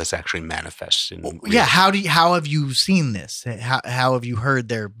examples of how this actually manifests in. Yeah, how have you seen this? How have you heard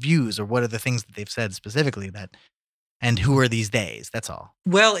their views, or what are the things that they've said specifically that? And who are these days? That's all.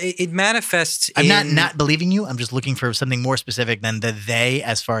 Well, it manifests. I'm in, not believing you. I'm just looking for something more specific than the they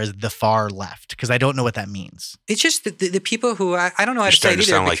as far as the far left, because I don't know what that means. It's just the people who I don't know how You're to say starting it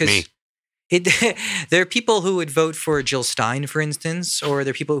to either sound like because me. there are people who would vote for Jill Stein, for instance, or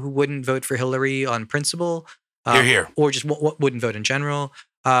there are people who wouldn't vote for Hillary on principle, Hear, hear. or just wouldn't vote in general.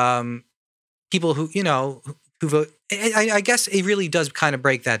 People who who vote. I guess it really does kind of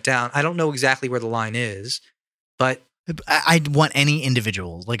break that down. I don't know exactly where the line is, but I want any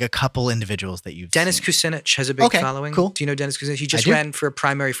individuals, like a couple individuals that you've Dennis seen. Kucinich has a big Okay, following. cool. Do you know Dennis Kucinich? He just do. ran for a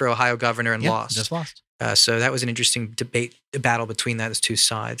primary for Ohio governor and Yeah, lost. just lost. So that was an interesting battle between those two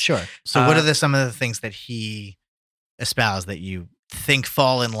sides. Sure. So what Uh, are some of the things that he espoused that you think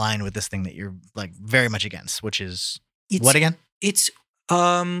fall in line with this thing that you're like very much against, which is It's- what again? It's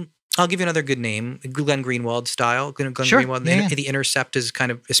I'll give you another good name, Glenn Greenwald style. Glenn Sure. Greenwald. Yeah, yeah. The Intercept is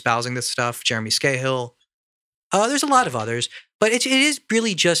kind of espousing this stuff. Jeremy Scahill. There's a lot of others, but it is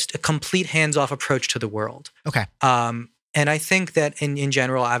really just a complete hands-off approach to the world. Okay. And I think that in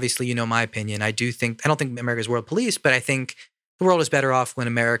general, obviously, you know my opinion. I don't think America's world police, but I think the world is better off when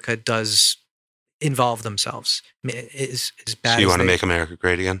America does involve themselves. I mean, as bad So you as want to they- make America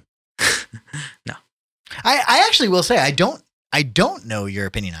great again? No. I actually will say I don't know your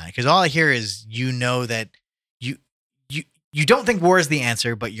opinion on it, because all I hear is that you don't think war is the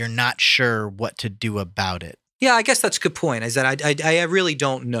answer, but you're not sure what to do about it. Yeah, I guess that's a good point. Is that I really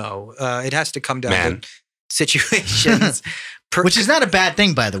don't know. It has to come down Man. to situations, Which is not a bad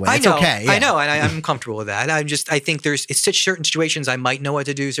thing, by the way. I It's know, okay. Yeah. I know, and I'm comfortable with that. I think it's such certain situations I might know what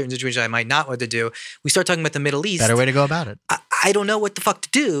to do, certain situations I might not know what to do. We start talking about the Middle East. Better way to go about it. I don't know what the fuck to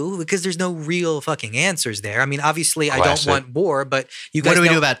do because there's no real fucking answers there. I mean, obviously, I don't Classic. want war, but you guys What do we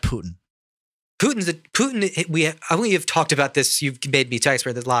know do about Putin? Putin. We have talked about this. You've made me talk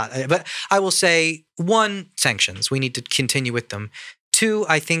about this a lot, but I will say: one, sanctions. We need to continue with them. 2,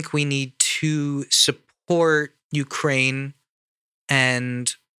 I think we need to support Ukraine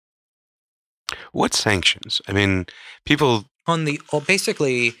and What sanctions? I mean, people.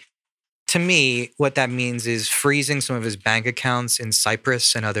 basically, to me, what that means is freezing some of his bank accounts in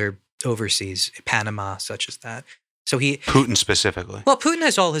Cyprus and other overseas, Panama, such as that. So Putin specifically. Well, Putin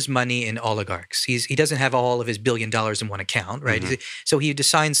has all his money in oligarchs. He doesn't have all of his $1 billion in one account, right? Mm-hmm. So he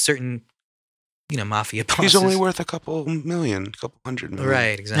assigns certain, mafia bosses. He's only worth a couple $100 million.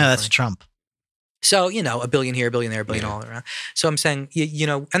 Right, exactly. No, that's Trump. So, $1 billion here, $1 billion there, $1 billion all around. So I'm saying,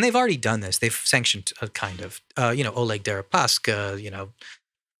 and they've already done this. They've sanctioned a kind of, Oleg Deripaska,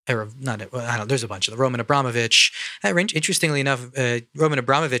 there's a bunch of them. Roman Abramovich. Interestingly enough, Roman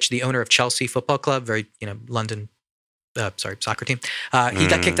Abramovich, the owner of Chelsea Football Club, very, London, soccer team. He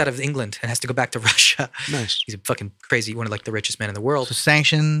got kicked out of England and has to go back to Russia. Nice. He's a fucking crazy, one of the richest men in the world. So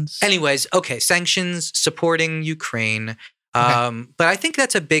sanctions. Anyways, okay, sanctions, supporting Ukraine. But I think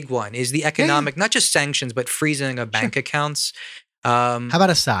that's a big one, is the economic, not just sanctions, but freezing of bank accounts. How about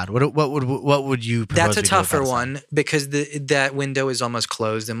Assad? What would you propose? That's a tougher one because that window is almost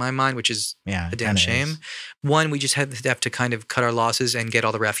closed in my mind, which is a damn shame. One, we just have to kind of cut our losses and get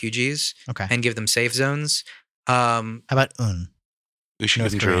all the refugees and give them safe zones. How about Un? We should go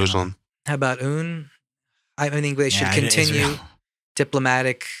to Jerusalem. How about Un? I think they should continue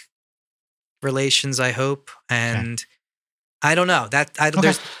diplomatic relations, I hope. And I don't know.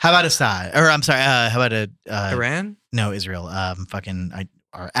 How about Assad? Or I'm sorry, how about Iran? No, Israel.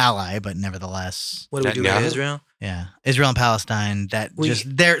 Our ally, but nevertheless. What do we do with Israel? Yeah, Israel and Palestine.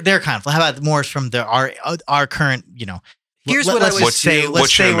 Their conflict. How about more from our current? Here's what I would say.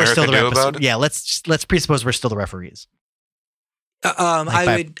 Let's say we're still the referees. Yeah, let's presuppose we're still the referees.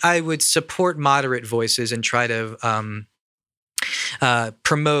 I would support moderate voices and try to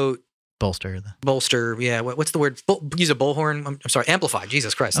promote. Bolster. Yeah. What's the word? Use a bullhorn. I'm sorry. Amplify.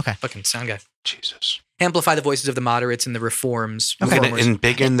 Jesus Christ. Okay. Fucking sound guy. Jesus. Amplify the voices of the moderates and the reforms. And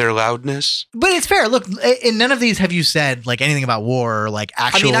biggen their loudness. But it's fair. Look, in none of these have you said anything about war or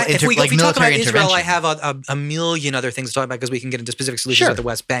actual if we military talk about intervention. Israel, I have a million other things to talk about because we can get into specific solutions at the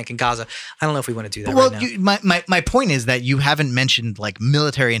West Bank and Gaza. I don't know if we want to do that right now. My point is that you haven't mentioned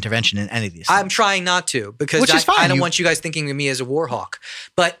military intervention in any of these things. I'm trying not to because I don't want you guys thinking of me as a war hawk.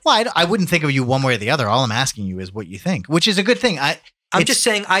 But I wouldn't think of you one way or the other. All I'm asking you is what you think, which is a good thing. I'm just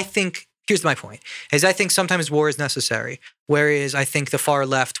saying I think. Here's my point, is I think sometimes war is necessary, whereas I think the far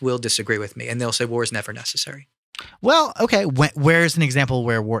left will disagree with me, and they'll say war is never necessary. Well, okay. Where's an example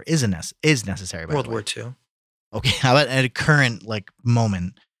where war is necessary? World War II. Okay. How about at a current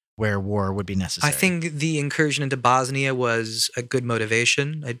moment where war would be necessary? I think the incursion into Bosnia was a good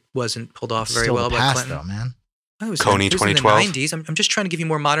motivation. It wasn't pulled off very well by Clinton. Though, man. It was Coney 2012. in the 90s. I'm just trying to give you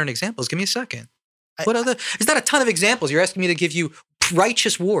more modern examples. Give me a second. There's not a ton of examples. You're asking me to give you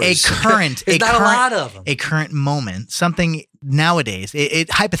righteous wars. There's not a lot of them. A current moment, something nowadays. It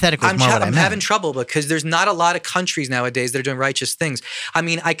hypothetically. I'm having trouble because there's not a lot of countries nowadays that are doing righteous things. I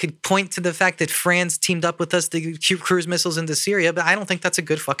mean, I could point to the fact that France teamed up with us to cruise missiles into Syria, but I don't think that's a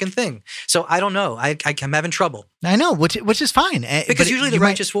good fucking thing. So I don't know. I'm having trouble. I know, which is fine. Because usually the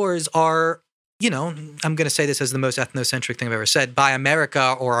righteous wars are. I'm going to say this as the most ethnocentric thing I've ever said, by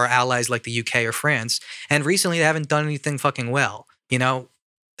America or our allies like the UK or France. And recently they haven't done anything fucking well.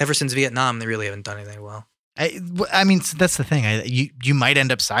 Ever since Vietnam, they really haven't done anything well. I mean, that's the thing. You might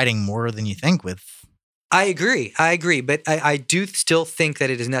end up siding more than you think with. I agree. But I do still think that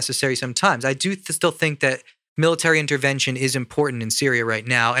it is necessary sometimes. I do still think that military intervention is important in Syria right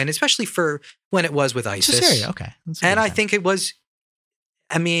now, and especially for when it was with ISIS. Syria, okay. And I think it was...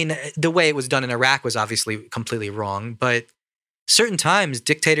 I mean, the way it was done in Iraq was obviously completely wrong, but certain times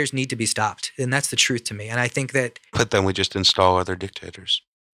dictators need to be stopped. And that's the truth to me. And I think that... But then we just install other dictators.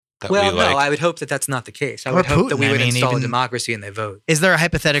 No, I would hope that that's not the case. I would hope that we would install a democracy and they vote. Is there a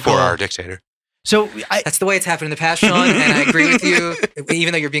hypothetical... For our dictator. So that's the way it's happened in the past, Sean, and I agree with you.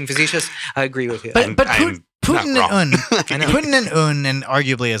 Even though you're being facetious, I agree with you. But Putin and Un and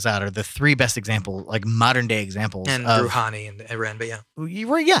arguably Assad are the three best examples, modern day examples. And Rouhani and Iran, but yeah.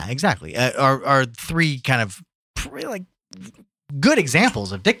 Yeah, exactly. Are three kind of good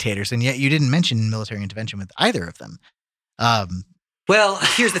examples of dictators, and yet you didn't mention military intervention with either of them. Well,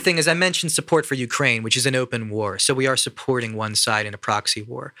 here's the thing, as I mentioned support for Ukraine, which is an open war. So we are supporting one side in a proxy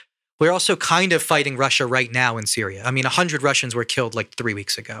war. We're also kind of fighting Russia right now in Syria. I mean, 100 Russians were killed 3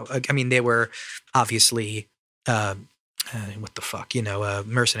 weeks ago. I mean, they were obviously,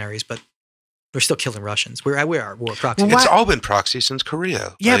 mercenaries, but we're still killing Russians. We are war proxy. It's all been proxy since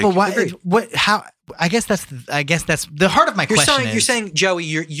Korea. Yeah, but why? What? How? I guess that's the heart of my question. You're saying, Joey,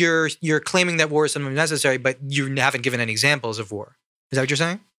 you're claiming that war is something necessary, but you haven't given any examples of war. Is that what you're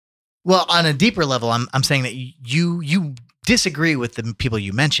saying? Well, on a deeper level, I'm saying that you disagree with the people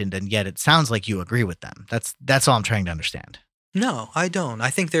you mentioned, and yet it sounds like you agree with them. That's all I'm trying to understand. No, I don't. I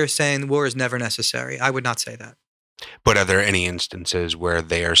think they're saying war is never necessary. I would not say that. But are there any instances where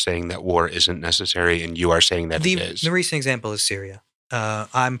they are saying that war isn't necessary and you are saying that it is? The recent example is Syria.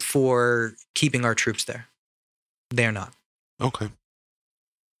 I'm for keeping our troops there. They're not. Okay.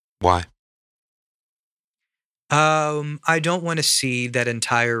 Why? I don't want to see that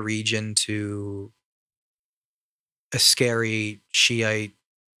entire region to a scary Shiite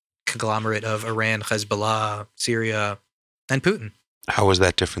conglomerate of Iran, Hezbollah, Syria, and Putin. How is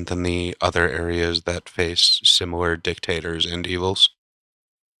that different than the other areas that face similar dictators and evils?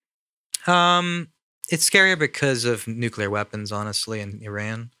 It's scarier because of nuclear weapons, honestly, in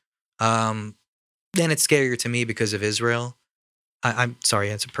Iran. Then it's scarier to me because of Israel. I'm sorry,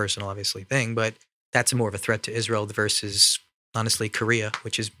 it's a personal, obviously, thing, but that's more of a threat to Israel versus, honestly, Korea,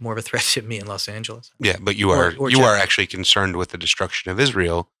 which is more of a threat to me in Los Angeles. Yeah, but you Or are actually concerned with the destruction of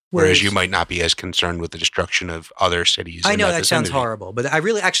Israel, whereas Whereas- you might not be as concerned with the destruction of other cities. I in know that sounds vicinity. horrible, but I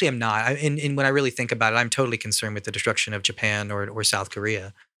really actually am not. When I really think about it, I'm totally concerned with the destruction of Japan or South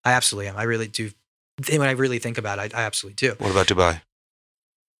Korea. I absolutely am. I really do. When I really think about it, I absolutely do. What about Dubai?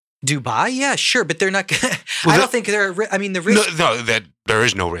 Dubai, yeah, sure, but they're not. Well, I don't think they're. I mean, the No, risk. no, that there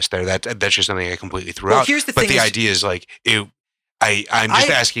is no risk there. That's just something I completely threw Well, out. here's the but thing the is- idea is like I'm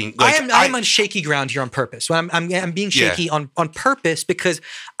just asking. Like, I'm on shaky ground here on purpose. When I'm being shaky on purpose because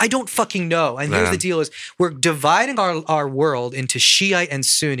I don't fucking know. And here's the deal: is we're dividing our world into Shiite and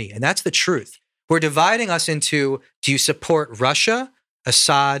Sunni, and that's the truth. We're dividing us into: do you support Russia,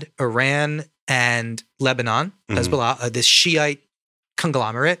 Assad, Iran, and Lebanon, Mhm. Hezbollah, this Shiite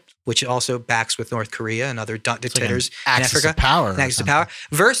conglomerate, which also backs with North Korea and other dictators in Axis Africa? of power. or Axis of something. power,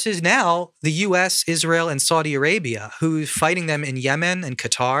 versus now the U.S., Israel, and Saudi Arabia, who's fighting them in Yemen and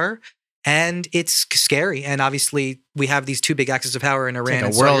Qatar, and it's scary. And obviously, we have these two big axes of power in It's Iran like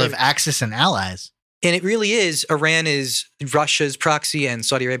and a Saudi world of Arabia. Axis and allies. And it really is. Iran is Russia's proxy, and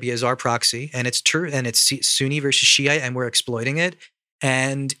Saudi Arabia is our proxy, and it's true. And it's Sunni versus Shiite, and we're exploiting it.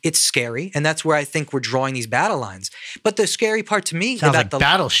 And it's scary, and that's where I think we're drawing these battle lines. But the scary part to me Sounds about like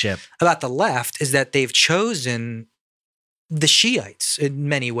Battleship. the left is that they've chosen the Shiites in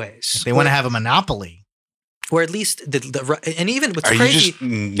many ways. They want to have a monopoly. or at least and even what's are you crazy. just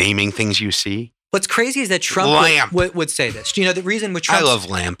naming things you see? What's crazy is that Trump Lamp. would say this. You know, the reason with Trump, I love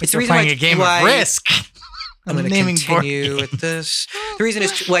Lamp. it's the We're reason playing why, a game why of Risk. I'm going to naming board continue with this. The reason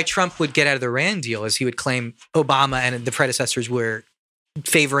is why Trump would get out of the Iran deal is he would claim Obama and the predecessors were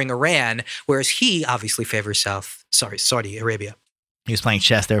favoring Iran, whereas he obviously favors Saudi Arabia. He was playing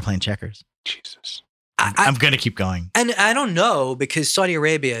chess. They were playing checkers. Jesus. I'm going to keep going. And I don't know because Saudi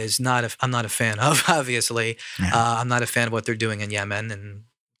Arabia is I'm not a fan of, obviously. Yeah. I'm not a fan of what they're doing in Yemen and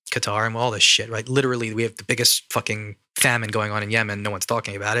Qatar and all this shit, right? Literally, we have the biggest fucking famine going on in Yemen. No one's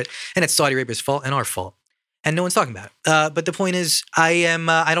talking about it. And it's Saudi Arabia's fault and our fault. And no one's talking about it. But the point is, I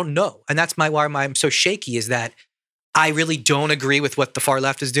don't know. And that's why I'm so shaky is that I really don't agree with what the far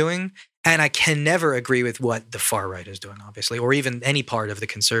left is doing. And I can never agree with what the far right is doing, obviously, or even any part of the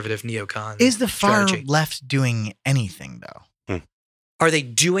conservative neocon. Is the far strategy. left doing anything, though? Are they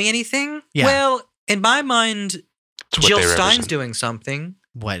doing anything? Yeah. Well, in my mind, It's what Jill they Stein's represent. doing something.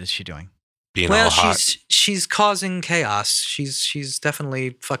 What is she doing? Being Well, all hot. she's causing chaos. She's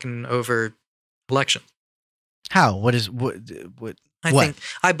definitely fucking over election. How? What? I What? think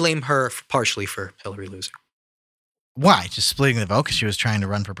I blame her partially for Hillary losing. Why? Just splitting the vote because she was trying to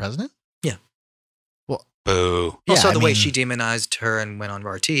run for president? Boo. Yeah, Also, I the way mean- she demonized her and went on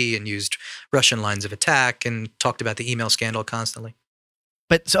RT and used Russian lines of attack and talked about the email scandal constantly.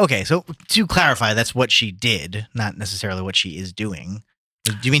 But so to clarify, that's what she did, not necessarily what she is doing.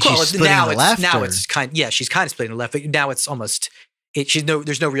 Do you mean she's splitting now the it's left? now or- it's she's kind of splitting the left, but now it's almost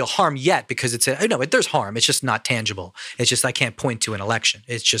there's no real harm yet because there's harm. It's just not tangible. It's just I can't point to an election.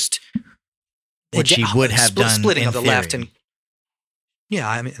 It's just What she would have done splitting in of the left theory. and yeah.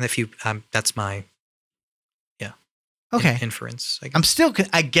 I mean, if you that's my okay. inference.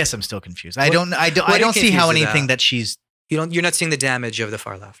 I guess I'm still confused. I What- don't what are you see confused how about? anything that she's You're not seeing the damage of the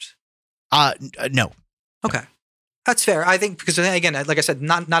far left. no. Okay. That's fair. I think because again, like I said,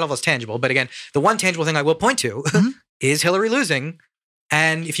 not all of it's tangible, but again, the one tangible thing I will point to Mhm. is Hillary losing.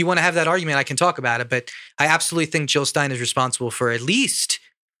 And if you want to have that argument, I can talk about it. But I absolutely think Jill Stein is responsible for at least.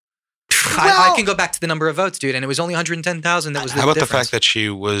 I Well- can go back to the number of votes, dude, and it was only 110,000. That was How about the difference. fact that she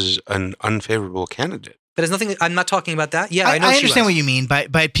was an unfavorable candidate? That is nothing. I'm not talking about that. Yeah, I know. I she understand was. what you mean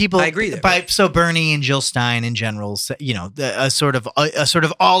by people. I agree there. So Bernie and Jill Stein in general, a sort of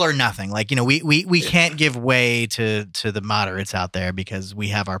all or nothing. Like, we can't give way to the moderates out there because we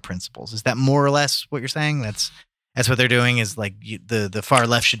have our principles. Is that more or less what you're saying? That's what they're doing. Is like the far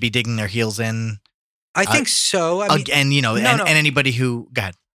left should be digging their heels in. I think so. I mean, and anybody who go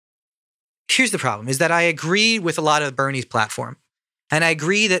ahead. Here's the problem: is that I agree with a lot of Bernie's platform. And I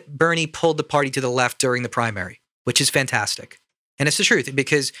agree that Bernie pulled the party to the left during the primary, which is fantastic. And it's the truth and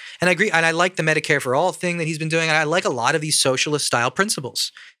I agree. And I like the Medicare for All thing that he's been doing. And I like a lot of these socialist style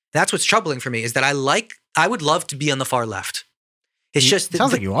principles. That's what's troubling for me is that I would love to be on the far left. It's just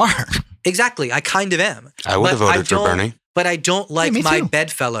sounds like you are. Exactly. I kind of am. I would have voted for Bernie. But I don't like me my too.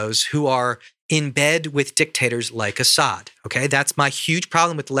 bedfellows who are in bed with dictators like Assad. Okay. That's my huge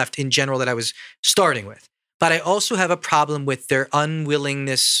problem with the left in general that I was starting with. But I also have a problem with their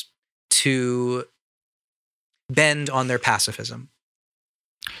unwillingness to bend on their pacifism.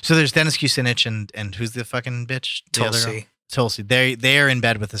 So there's Dennis Kucinich and who's the fucking bitch? The other girl? Tulsi. Tulsi. They are in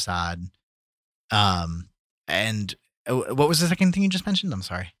bed with Assad. And what was the second thing you just mentioned? I'm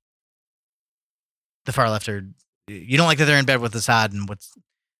sorry. The far left are. You don't like that they're in bed with Assad and what's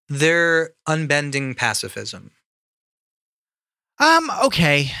Their unbending pacifism.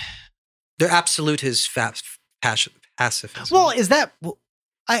 Okay. Their absolute is pacifism. Well, is that? Well,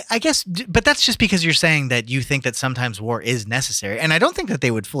 I guess, but that's just because you're saying that you think that sometimes war is necessary, and I don't think that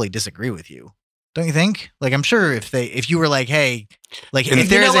they would fully disagree with you. Don't you think? Like, I'm sure if you were like, hey, like if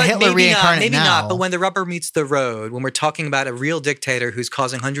there is a Hitler reincarnate maybe now, not. But when the rubber meets the road, when we're talking about a real dictator who's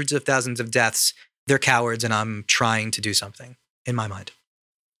causing hundreds of thousands of deaths, they're cowards, and I'm trying to do something in my mind.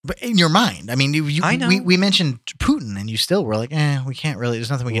 but in your mind, I mean, I know. we mentioned Putin, and you still were like, we can't really. There's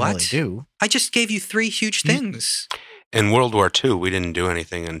nothing we can really do. I just gave you 3 huge things. In World War II, we didn't do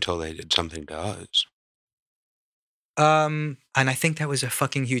anything until they did something to us. And I think that was a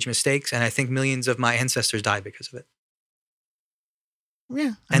fucking huge mistake, and I think millions of my ancestors died because of it.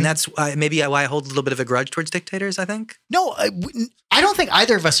 Yeah, And that's maybe why I hold a little bit of a grudge towards dictators, I think. no. I don't think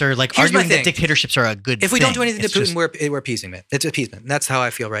either of us are like Here's my arguing that thing. dictatorships are a good. If we don't do thing. anything It's to Putin, just- we're appeasing it. It's appeasement. That's how I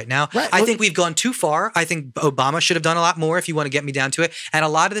feel right now. Right, I well- think we've gone too far. I think Obama should have done a lot more if you want to get me down to it. And a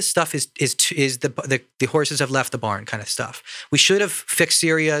lot of this stuff is the horses have left the barn kind of stuff. We should have fixed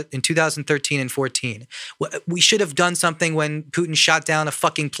Syria in 2013 and 14. We should have done something when Putin shot down a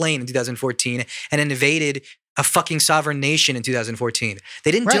fucking plane in 2014 and invaded a fucking sovereign nation in 2014.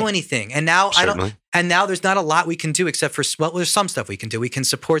 They didn't do Right. anything. And now Certainly. and now there's not a lot we can do except for, well, there's some stuff we can do. We can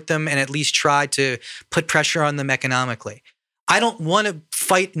support them and at least try to put pressure on them economically. I don't want to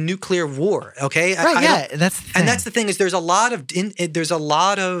fight nuclear war. Okay. right? I Yeah, don't- that's the thing. and that's the thing is there's a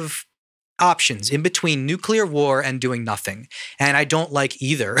lot of options in between nuclear war and doing nothing. And I don't like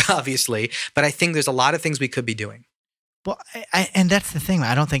either, obviously, but I think there's a lot of things we could be doing. Well, and that's the thing.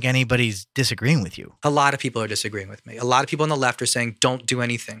 I don't think anybody's disagreeing with you. A lot of people are disagreeing with me. A lot of people on the left are saying, don't do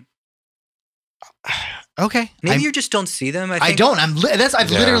anything. Okay, Maybe you just don't see them. I don't. I've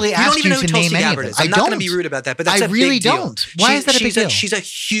Yeah. literally You don't asked even you know who to Tulsi name any of Gabbard them. is. I'm not going to be rude about that, but that's I a really big deal. don't. Why is that a big deal? She's a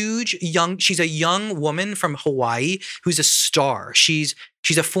huge young. She's a young woman from Hawaii who's a star. She's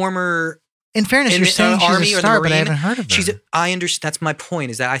a former. In fairness, in you're the saying she's Army a or the star, but I Marine, haven't heard of her. I understand. That's my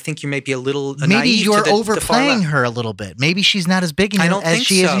point. Is that I think you may be a little Maybe naive you're to the far overplaying left. her a a little bit. Maybe she's not as big in I your, don't as think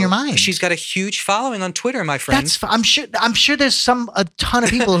she so. is in your mind. She's got a huge following on Twitter, my friend. I'm sure there's a ton of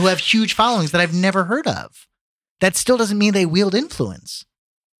people who have huge followings that I've never heard of. That still doesn't mean they wield influence.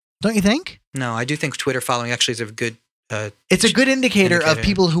 Don't you think? No, I do think Twitter following actually is a good. It's a good indicator of Indicator.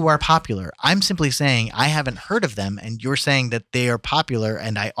 people who are popular. I'm simply saying I haven't heard of them, and you're saying that they are popular,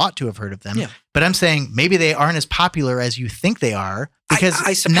 and I ought to have heard of them. Yeah. But I'm saying maybe they aren't as popular as you think they are because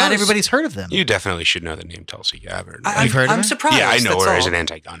I suppose- not everybody's heard of them. You definitely should know the name Tulsi Gabbard. You've heard of I'm her? surprised. Yeah, I know that's her as all. an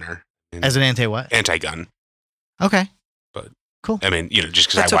anti-gunner. As an anti what? Anti-gun. Okay. I mean, just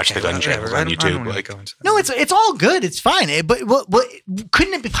because That's I watch okay, the gun whatever. channels I on don't- I don't YouTube. wanna Like, go into that. No, it's all good. It's fine. But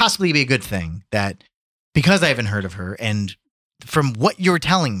couldn't it possibly be a good thing that because I haven't heard of her and from what you're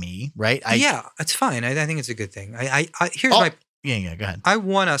telling me, right? Yeah, it's fine. I think it's a good thing. Here's Oh, my. Yeah, go ahead. I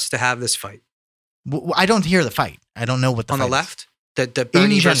want us to have this fight I don't hear the fight. I don't know what the on fight the is. left. The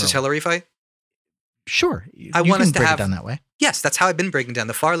Bernie versus general. Hillary fight. Sure. I you want can us to break have- it down that way. Yes, that's how I've been breaking down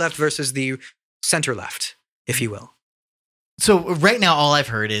the far left versus the center left, if you will. So right now, all I've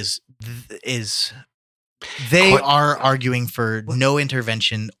heard is they What- are arguing for no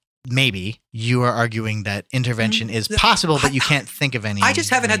intervention. Maybe you are arguing that intervention is possible, but you can't think of any. I just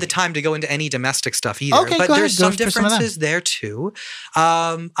haven't had the time to go into any domestic stuff either. Okay, but go there's ahead. Go some for some of that. differences there too.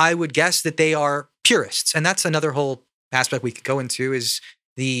 I would guess that they are purists, and that's another whole aspect we could go into is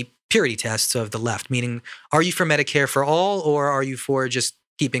the purity tests of the left, meaning, are you for Medicare for all, or are you for just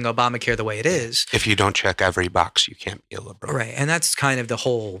keeping Obamacare the way it is? If you don't check every box, you can't be a liberal. Right. And that's kind of the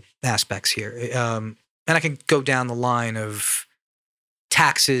whole aspects here. And I can go down the line of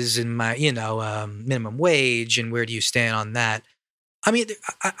taxes and my, minimum wage and where do you stand on that? I mean,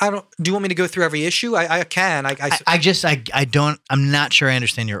 I don't. Do you want me to go through every issue? I can. I don't. I'm not sure I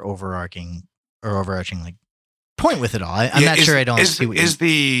understand your overarching like point with it all. I'm not sure I don't see what is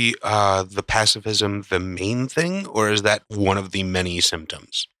the pacifism the main thing, or is that one of the many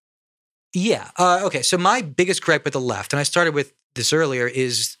symptoms? Yeah. Okay. So my biggest gripe with the left, and I started with this earlier,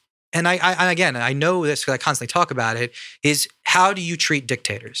 is, and I know this because I constantly talk about it, is how do you treat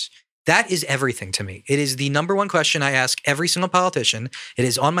dictators? That is everything to me. It is the number one question I ask every single politician. It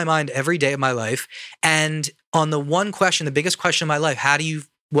is on my mind every day of my life. And on the one question, the biggest question of my life,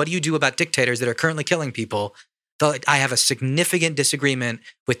 what do you do about dictators that are currently killing people? I have a significant disagreement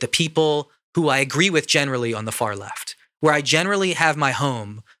with the people who I agree with generally on the far left, where I generally have my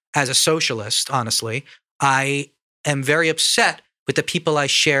home as a socialist, honestly. I am very upset with the people I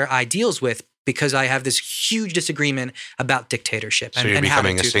share ideals with because I have this huge disagreement about dictatorship. So you're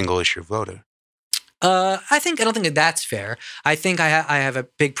becoming a single issue voter. I don't think that's fair. I think I have a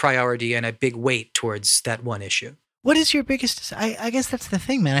big priority and a big weight towards that one issue. What is your biggest? I guess that's the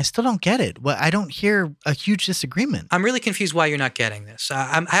thing, man. I still don't get it. I don't hear a huge disagreement. I'm really confused why you're not getting this.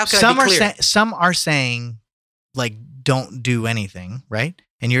 How can I be clear? Some are saying, like, don't do anything, right?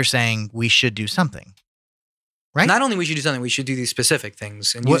 And you're saying we should do something, right? Not only we should do something, we should do these specific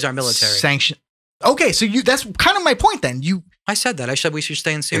things and use our military. Sanction. Okay, so that's kind of my point then. I said that. I said we should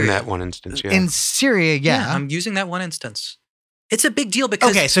stay in Syria. In that one instance, yeah. In Syria, yeah. I'm using that one instance. It's a big deal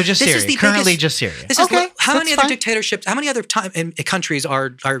because okay, so just Syria. Currently, just Syria. How many other dictatorships? How many other countries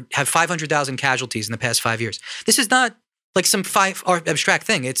have 500,000 casualties in the past 5 years? This is not like some abstract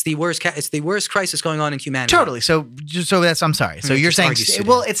thing. It's the worst. It's the worst crisis going on in humanity. Totally. So that's. I'm sorry. So you're saying,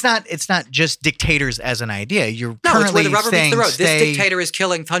 well, it's not just dictators as an idea. You're currently it's where the rubber meets the road. This stay... dictator is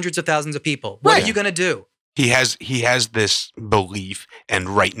killing hundreds of thousands of people. What are you going to do? He has this belief, and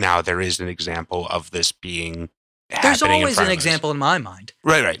right now there is an example of this being. There's always an example in my mind.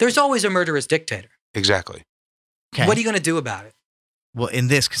 Right. There's always a murderous dictator. Exactly. Okay. What are you going to do about it? Well, in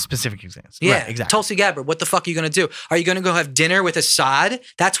this specific example. Yeah, right, exactly. Tulsi Gabbard, what the fuck are you going to do? Are you going to go have dinner with Assad?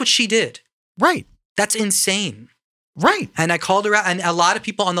 That's what she did. Right. That's insane. Right. And I called her out, and a lot of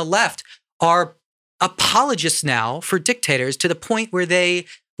people on the left are apologists now for dictators to the point where they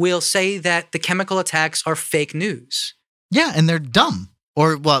will say that the chemical attacks are fake news. Yeah, and they're dumb.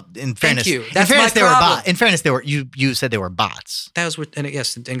 Or, well, in fairness, Thank you. That's my problem. In fairness, they were. You said they were bots. That was,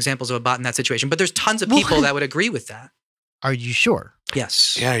 yes, examples of a bot in that situation. But there's tons of people that would agree with that. Are you sure?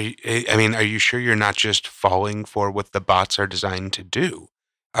 Yes. Yeah. I mean, are you sure you're not just falling for what the bots are designed to do?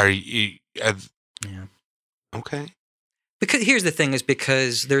 Are you? Yeah. Okay. Because here's the thing: is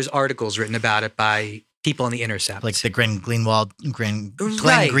because there's articles written about it by people in the Intercept, like the Glenn Greenwald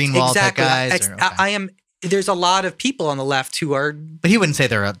exactly. type guys. I am. There's a lot of people on the left who are. But he wouldn't say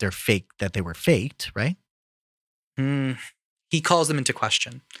they're fake. That they were faked, right? He calls them into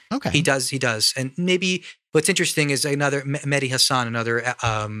question. Okay. He does. And maybe what's interesting is another Mehdi Hassan, another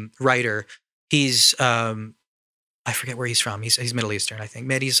writer. He's I forget where he's from. He's Middle Eastern, I think.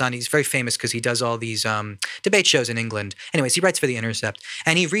 Mehdi Hassan. He's very famous because he does all these debate shows in England. Anyways, he writes for the Intercept,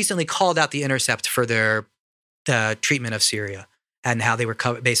 and he recently called out the Intercept for their treatment of Syria and how they were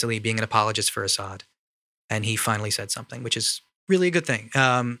basically being an apologist for Assad. And he finally said something, which is really a good thing.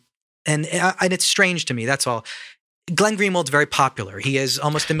 And it's strange to me. That's all. Glenn Greenwald's very popular. He has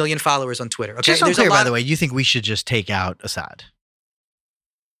almost 1 million followers on Twitter. Okay? Just unclear, by the way, you think we should just take out Assad?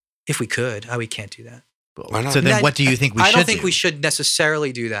 If we could. We can't do that. Why not? So then what do you think we should do? I don't think we should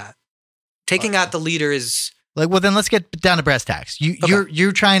necessarily do that. Taking out the leader is... Like, well, then let's get down to brass tacks.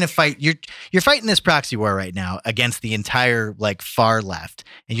 You're trying to fight. You're fighting this proxy war right now against the entire like far left,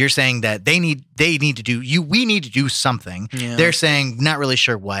 and you're saying that we need to do something. Yeah. They're saying not really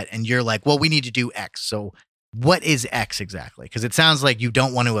sure what, and you're like, well, we need to do X. So what is X exactly? Because it sounds like you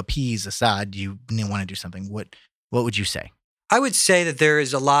don't want to appease Assad. You want to do something. What would you say? I would say that there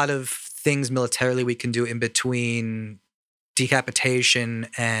is a lot of things militarily we can do in between decapitation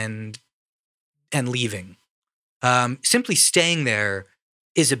and leaving. Simply staying there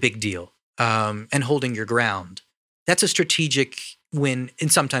is a big deal, and holding your ground. That's a strategic win,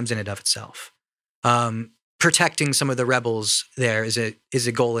 and sometimes in and of itself. Protecting some of the rebels there is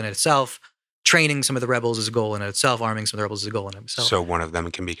a goal in itself. Training some of the rebels is a goal in itself. Arming some of the rebels is a goal in itself. So one of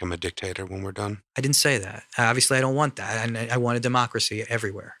them can become a dictator when we're done? I didn't say that. Obviously, I don't want that, and I want a democracy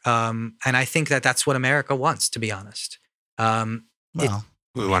everywhere. And I think that that's what America wants, to be honest.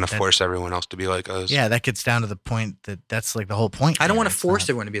 We want to that- force everyone else to be like us. Yeah, that gets down to the point that's like the whole point. I don't here. want to It's force not-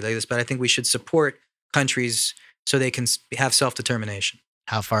 everyone to be like this, but I think we should support countries so they can have self-determination.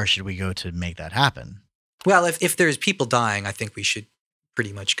 How far should we go to make that happen? Well, if there's people dying, I think we should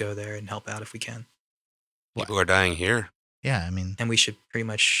pretty much go there and help out if we can. People are dying here. Yeah, I mean, And we should pretty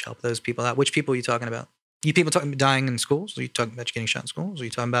much help those people out. Which people are you talking about? You people talking about dying in schools? Are you talking about getting shot in schools? Are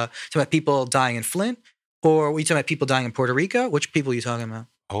you talking about people dying in Flint? Or are you talking about people dying in Puerto Rico? Which people are you talking about?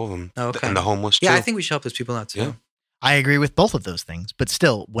 All of them. Oh, okay. And the homeless too. Yeah, I think we should help those people out too. Yeah. I agree with both of those things, but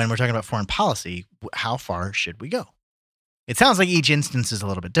still, when we're talking about foreign policy, how far should we go? It sounds like each instance is a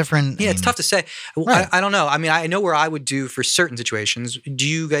little bit different. Yeah, I it's mean, tough to say. Right. I don't know. I mean, I know where I would do for certain situations. Do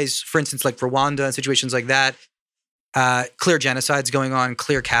you guys, for instance, like Rwanda and situations like that, clear genocides going on,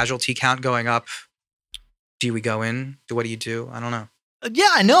 clear casualty count going up? Do we go in? What do you do? I don't know. Yeah,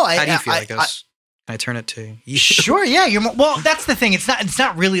 I know. How do you feel? I guess. Can I turn it to you? Sure, yeah. Well, that's the thing. It's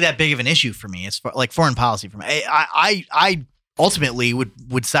not really that big of an issue for me. It's like foreign policy for me. I ultimately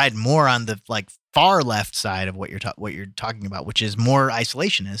would side more on the like far left side of what you're talking about, which is more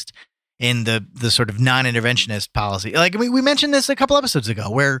isolationist in the sort of non-interventionist policy. Like we mentioned this a couple episodes ago,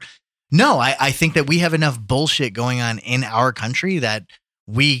 where no, I think that we have enough bullshit going on in our country that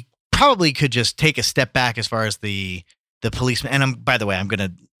we probably could just take a step back as far as the policeman. And by the way, I'm going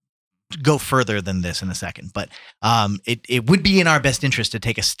to go further than this in a second, but it would be in our best interest to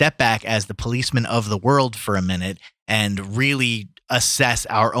take a step back as the policeman of the world for a minute and really assess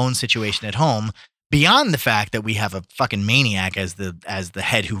our own situation at home, beyond the fact that we have a fucking maniac as the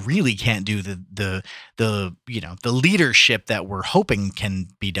head who really can't do the leadership that we're hoping can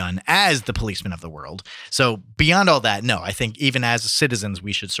be done as the policeman of the world. So beyond all that, no, I think even as citizens,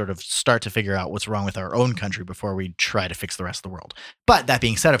 we should sort of start to figure out what's wrong with our own country before we try to fix the rest of the world. But that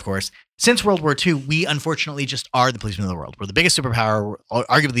being said, of course, since World War II, we unfortunately just are the policemen of the world. We're the biggest superpower,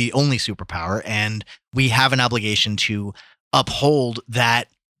 arguably the only superpower, and we have an obligation to uphold that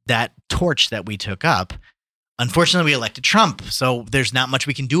torch that we took up. Unfortunately, we elected Trump, so there's not much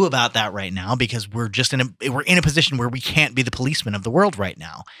we can do about that right now because we're in a position where we can't be the policeman of the world right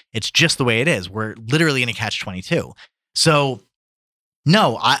now. It's just the way it is. We're literally in a catch-22. So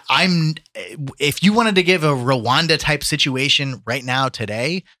no, I'm if you wanted to give a Rwanda type situation right now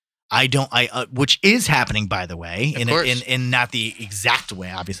today, which is happening, by the way, in not the exact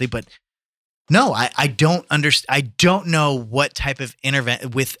way, obviously, but no, I don't understand. I don't know what type of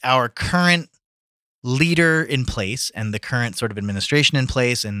intervention with our current leader in place and the current sort of administration in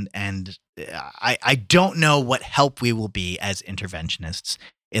place, and I don't know what help we will be as interventionists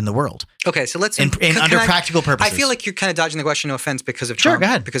in the world. Okay, so let's under practical purposes. I feel like you're kind of dodging the question. No offense, because of Sure, Trump. go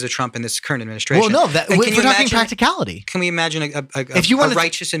ahead. Because of Trump and this current administration. Well, no, we're talking practicality. Can we imagine If you a wanted-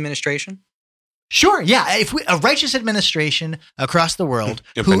 righteous administration? Sure, yeah. If a righteous administration across the world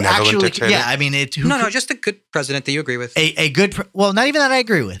A who benevolent actually, dictator? yeah, I mean, Just a good president that you agree with. a good, well, not even that I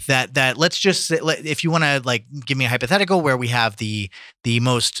agree with that. Let's just say, if you want to like give me a hypothetical where we have the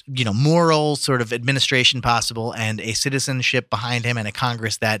most moral sort of administration possible and a citizenship behind him and a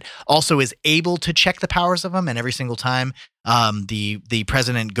Congress that also is able to check the powers of him, and every single time the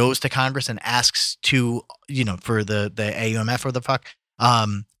president goes to Congress and asks to for the AUMF or the fuck.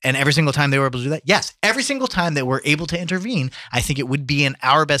 And every single time they were able to do that, yes, every single time that we're able to intervene, I think it would be in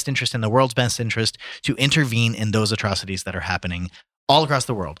our best interest and the world's best interest to intervene in those atrocities that are happening all across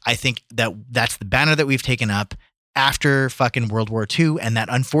the world. I think that's the banner that we've taken up after fucking World War II, and that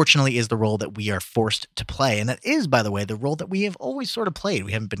unfortunately is the role that we are forced to play. And that is, by the way, the role that we have always sort of played.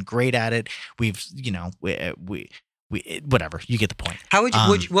 We haven't been great at it. We've, we whatever. You get the point. How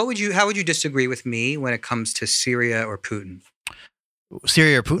would you disagree with me when it comes to Syria or Putin?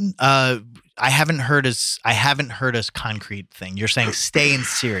 Syria or Putin? I haven't heard a concrete thing. You're saying stay in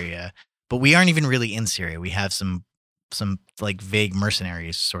Syria, but we aren't even really in Syria. We have some like vague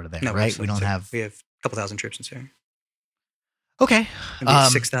mercenaries sort of there, right? We don't have. We have a couple thousand troops in Syria. Okay, Maybe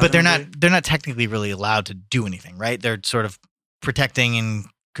 6,000, but they're not technically really allowed to do anything, right? They're sort of protecting and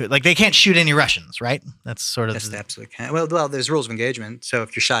like they can't shoot any Russians, right? That's sort of Yes, they absolutely can. Well, there's rules of engagement, so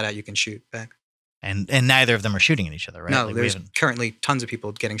if you're shot at, you can shoot back. and neither of them are shooting at each other, right? No, Like, there's currently tons of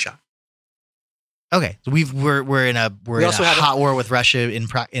people getting shot. Okay, so we're in a also have hot war with Russia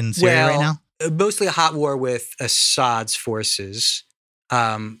in Syria right now. Mostly a hot war with Assad's forces,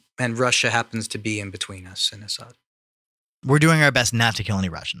 and Russia happens to be in between us and Assad. We're doing our best not to kill any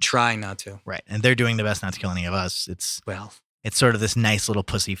Russians, Trying not to. right? And they're doing the best not to kill any of us. It's Well, It's sort of this nice little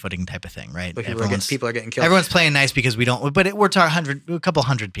pussyfooting type of thing, right? But people are getting killed. Everyone's playing nice because we don't. But we're talking a couple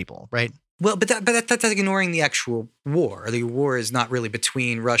hundred people, right? Well, but that's ignoring the actual war. The war is not really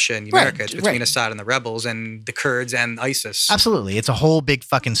between Russia and America. It's between Assad and the rebels and the Kurds and ISIS. Absolutely, it's a whole big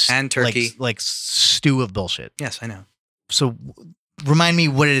fucking and Turkey, like stew of bullshit. Yes, I know. So, remind me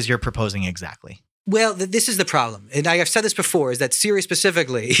what it is you're proposing exactly. Well, this is the problem, and I've said this before: is that Syria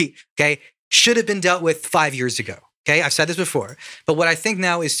specifically, okay, should have been dealt with 5 years ago. Okay, I've said this before, but what I think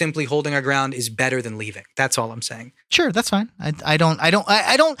now is simply holding our ground is better than leaving. That's all I'm saying. Sure, that's fine. I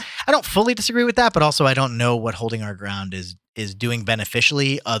don't fully disagree with that, but also I don't know what holding our ground is doing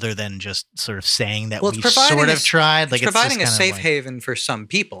beneficially, other than just sort of saying that we sort of tried. Like it's providing a safe haven for some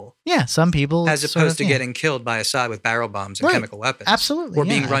people. Yeah, some people, as opposed to getting killed by Assad with barrel bombs and chemical weapons. Absolutely, or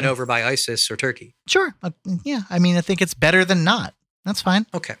being run over by ISIS or Turkey. Sure, yeah. I mean, I think it's better than not. That's fine.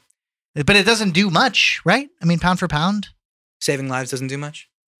 Okay. But it doesn't do much, right? I mean, pound for pound. Saving lives doesn't do much?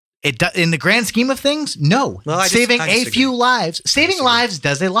 In the grand scheme of things, no. Well, Saving a few lives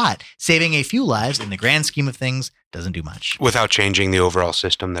does a lot. Saving a few lives in the grand scheme of things doesn't do much. Without changing the overall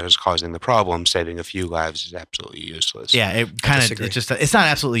system that is causing the problem, saving a few lives is absolutely useless. Yeah, it's not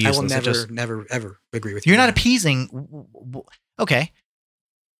absolutely useless. I will never, ever agree with you. You're not appeasing. Okay.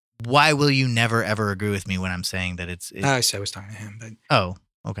 Why will you never, ever agree with me when I'm saying that it's I said I was talking to him. But, oh,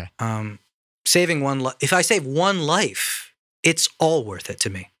 okay. Saving one life. If I save one life, it's all worth it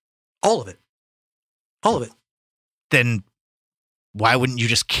to me. All of it. All of it. Then why wouldn't you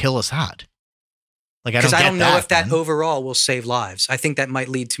just kill Assad? Like, because I don't know if that overall will save lives. I think that might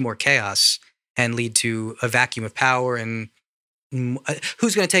lead to more chaos and lead to a vacuum of power. And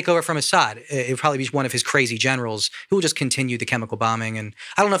who's going to take over from Assad? It'll probably be one of his crazy generals who will just continue the chemical bombing. And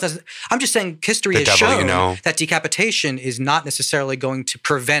I don't know if that's. I'm just saying history has shown that decapitation is not necessarily going to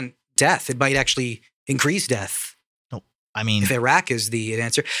prevent death. It might actually increase death. I mean, if Iraq is the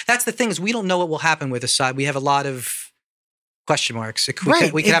answer, that's the thing is we don't know what will happen with Assad. We have a lot of question marks.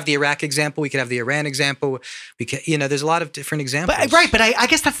 We could have the Iraq example. We could have the Iran example. We could, there's a lot of different examples. But I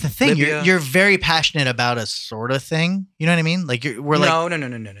guess that's the thing. You're very passionate about a sort of thing. You know what I mean? Like no.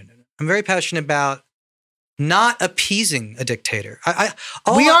 I'm very passionate about not appeasing a dictator.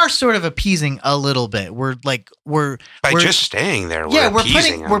 We are sort of appeasing a little bit. We're just staying there.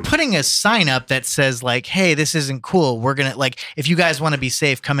 We're putting a sign up that says like, "Hey, this isn't cool. We're gonna if you guys want to be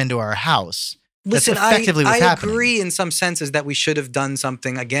safe, come into our house." Listen, I agree in some senses that we should have done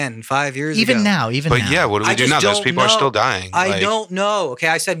something again 5 years ago. Even now. But yeah, what do we do now? Those people are still dying. I don't know. Okay,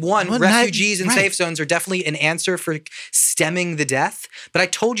 I said refugees in safe zones are definitely an answer for stemming the death. But I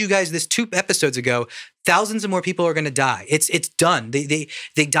told you guys this 2 episodes ago. Thousands of more people are going to die. It's done. The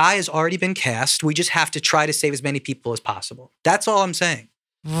die has already been cast. We just have to try to save as many people as possible. That's all I'm saying.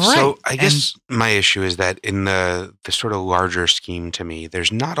 Right. So I guess my issue is that in the sort of larger scheme to me,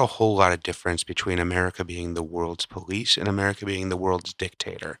 there's not a whole lot of difference between America being the world's police and America being the world's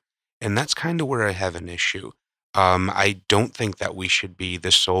dictator. And that's kind of where I have an issue. I don't think that we should be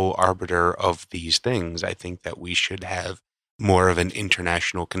the sole arbiter of these things. I think that we should have more of an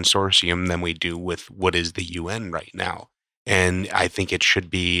international consortium than we do with what is the UN right now. And I think it should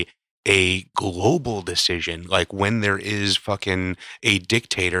be a global decision. Like when there is fucking a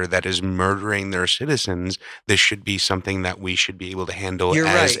dictator that is murdering their citizens, this should be something that we should be able to handle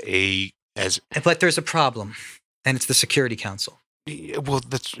But there's a problem, and it's the Security Council. Well,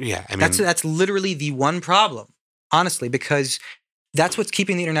 that's literally the one problem, honestly, because that's what's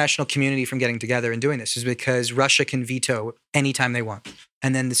keeping the international community from getting together and doing this, is because Russia can veto anytime they want.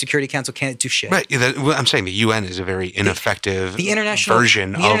 And then the Security Council can't do shit. Right. I'm saying the UN is a very ineffective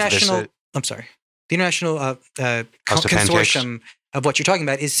version of this. I'm sorry. The international consortium of what you're talking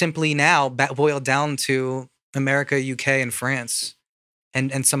about is simply now boiled down to America, UK, and France,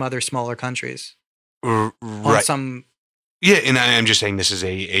 and some other smaller countries. Right. Yeah, and I'm just saying this is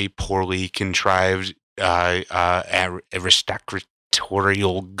a poorly contrived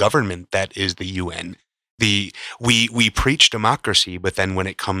aristocratorial government that is the UN. We preach democracy, but then when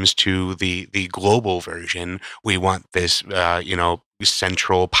it comes to the global version, we want this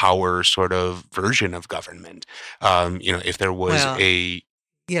central power sort of version of government. If there was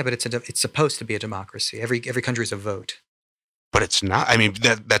but it's supposed to be a democracy. Every country is a vote. But it's not. I mean,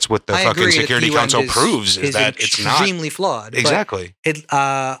 that's what the fucking Security Council proves is that it's not extremely flawed. Exactly.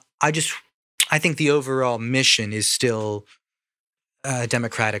 I think the overall mission is still a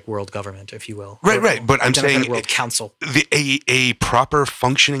democratic world government, if you will. Right. But I'm saying world council. A proper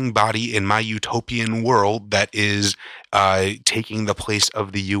functioning body in my utopian world that is taking the place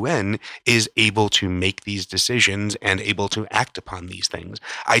of the UN is able to make these decisions and able to act upon these things.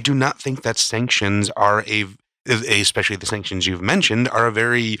 I do not think that sanctions are especially the sanctions you've mentioned, are a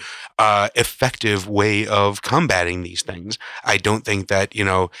very effective way of combating these things. I don't think that,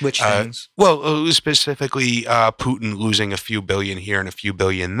 Which things? specifically Putin losing a few billion here and a few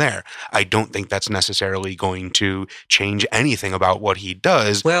billion there. I don't think that's necessarily going to change anything about what he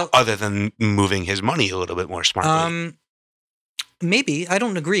does, Well, other than moving his money a little bit more smartly. maybe. I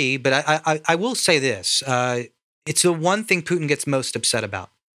don't agree, but I will say this. It's the one thing Putin gets most upset about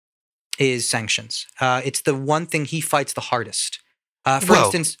is sanctions. It's the one thing he fights the hardest. For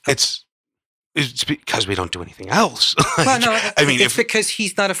instance, it's because we don't do anything else. well, no, I mean, it's because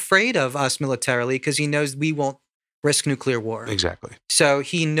he's not afraid of us militarily because he knows we won't risk nuclear war. Exactly. So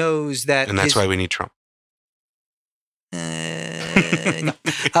he knows that, And that's why we need Trump. No.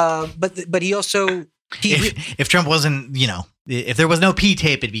 But he also If Trump wasn't, if there was no P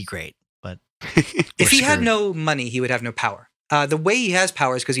tape, it'd be great. But if he had screwed. no money, he would have no power. The way he has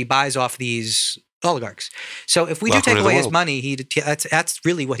power is because he buys off these oligarchs. So if we Welcome do to take the away his world. money, that's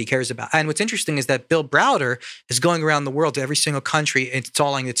really what he cares about. And what's interesting is that Bill Browder is going around the world to every single country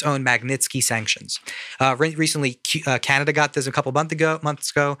installing its own Magnitsky sanctions. Recently, Canada got this a couple months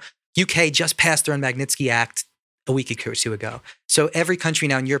ago. UK just passed their own Magnitsky Act a week or two ago. So every country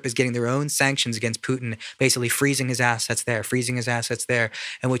now in Europe is getting their own sanctions against Putin, basically freezing his assets there,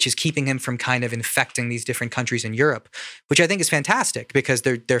 and which is keeping him from kind of infecting these different countries in Europe, which I think is fantastic because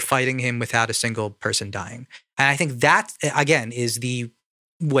they're fighting him without a single person dying. And I think that, again, is the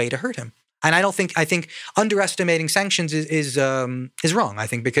way to hurt him. And I think underestimating sanctions is wrong. I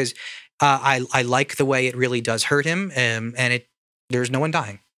think because I like the way it really does hurt him, and there's no one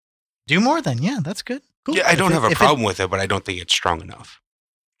dying. Do more then. Yeah, that's good. Cool. Yeah, I don't have a If problem with it, but I don't think it's strong enough.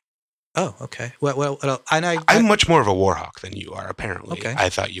 Oh, okay. Well, and I'm much more of a war hawk than you are, apparently. Okay. I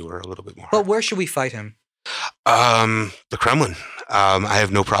thought you were a little bit more. well, where should we fight him? The Kremlin. I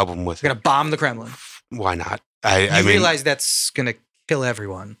have no problem with We're it. gonna bomb the Kremlin. Why not? You I mean, realize that's gonna kill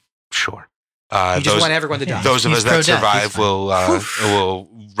everyone. sure. You just want everyone to die. Those of He's us that pro-death. survive He's fine. will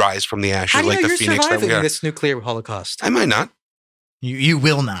rise from the ashes How do you like know the you're phoenix that we surviving are. this nuclear holocaust? I might not. You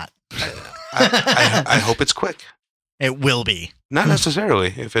will not. I hope it's quick. It will be. Not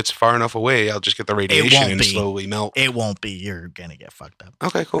necessarily. If it's far enough away, I'll just get the radiation won't and be. slowly melt. It won't be. You're gonna get fucked up.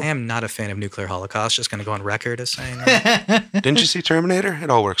 Okay, cool. I am not a fan of nuclear holocaust. Just gonna go on record as saying that. Didn't you see Terminator? It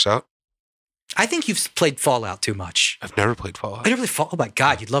all works out. I think you've played Fallout too much. I've never played Fallout. I never really Oh my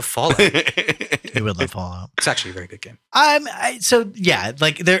god, you'd love Fallout. You would love Fallout. It's actually a very good game. So yeah,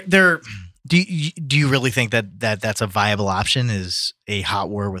 like they're. Do you really think that that's a viable option? Is a hot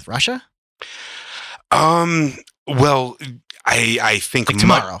war with Russia? Well, I think Like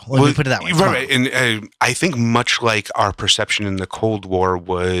tomorrow. Let me put it that way. Right, tomorrow. and I think much like our perception in the Cold War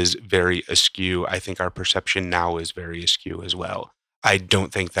was very askew, I think our perception now is very askew as well. I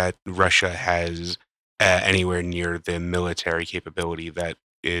don't think that Russia has anywhere near the military capability that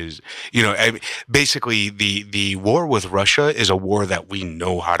is, basically the war with Russia is a war that we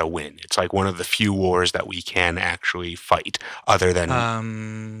know how to win. It's like one of the few wars that we can actually fight, other than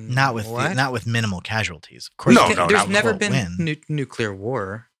Not with minimal casualties. Of course, No, you no, there's won't never win. been nuclear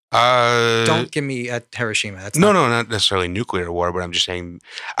war. uh, Don't give me at Hiroshima. That's no, not, not necessarily nuclear war, but I'm just saying.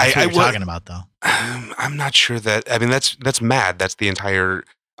 That's what I you're talking about, though. I'm not sure that. I mean, that's mad. That's the entire.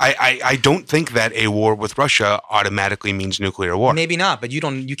 I don't think that a war with Russia automatically means nuclear war. Maybe not, but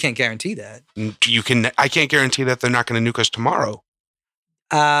you can't guarantee that. I can't guarantee that they're not going to nuke us tomorrow.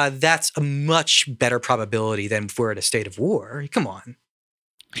 That's a much better probability than if we're at a state of war. Come on.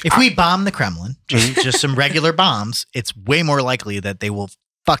 If we bomb the Kremlin, just some regular bombs, it's way more likely that they will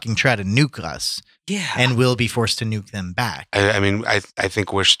fucking try to nuke us, Yeah. and we'll be forced to nuke them back. I mean, I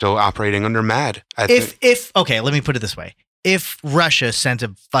think we're still operating under MAD. If okay, let me put it this way. If Russia sent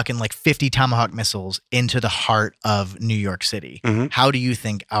a fucking like 50 Tomahawk missiles into the heart of New York City, Mhm. how do you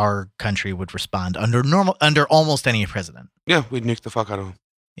think our country would respond under almost any president? Yeah, we'd nuke the fuck out of them.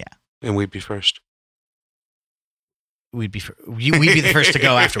 Yeah. And we'd be first. We'd be the first to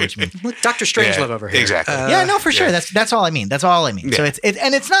go afterwards. You mean? Look, Dr. Strangelove Yeah, over here. exactly. Yeah, no, for sure. yeah. That's all I mean. That's all I mean. So Yeah.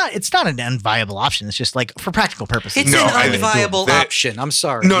 it's not an unviable option. It's just like for practical purposes. It's No, I an think unviable that- option. I'm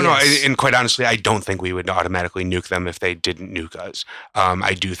sorry. No, Yes. and quite honestly, I don't think we would automatically nuke them if they didn't nuke us.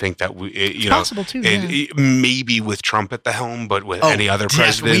 I do think that It's possible too. Yeah. maybe with Trump at the helm, but with any other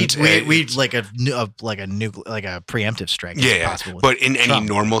president, we'd like a preemptive strike. It's yeah. possible with But in any Trump.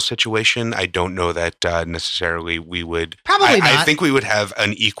 normal situation, I don't know that necessarily we would. Probably I not. think we would have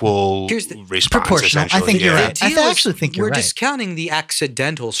an equal Here's the- response. Proportional. I essentially. think you're Yeah. right. I deal is actually think you're we're right. discounting the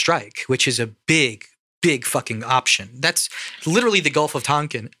accidental strike, which is a big fucking option. That's literally the Gulf of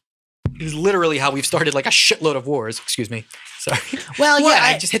Tonkin is literally how we've started like a shitload of wars. Excuse me. Sorry. Well, What? yeah,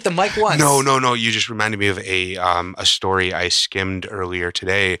 I just hit the mic once. No. You just reminded me of a story I skimmed earlier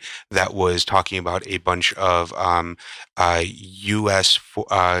today that was talking about a bunch of U.S.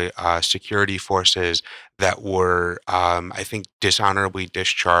 Security forces that were, I think, dishonorably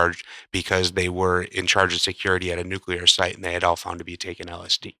discharged because they were in charge of security at a nuclear site, and they had all found to be taking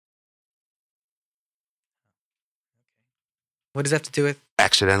LSD. What does that have to do with?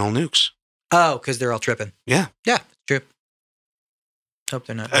 Accidental nukes. Oh, because they're all tripping. Yeah. Yeah, trip. Hope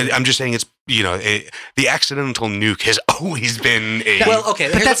they're not. I'm just saying it's, the accidental nuke has always been a... Well, okay.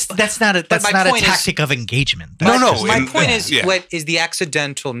 But here's- that's not a my a point is- tactic of engagement. No, That's no, just- My and- point is, yeah. what is the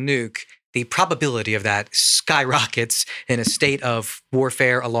accidental nuke? The probability of that skyrockets in a state of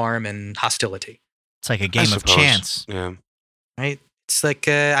warfare, alarm, and hostility. It's like a I game of suppose. chance. Yeah. Right? It's like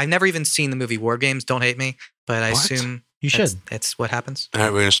I've never even seen the movie War Games. Don't hate me, but I What? assume You that's- should. That's what happens. All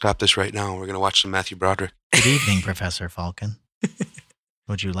right, we're going to stop this right now. We're going to watch some Matthew Broderick. Good evening, Professor Falcon.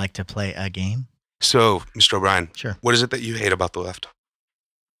 Would you like to play a game? So, Mr. O'Brien, Sure. what is it that you hate about the left?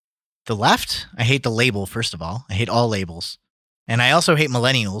 The left, I hate the label, first of all. I hate all labels. And I also hate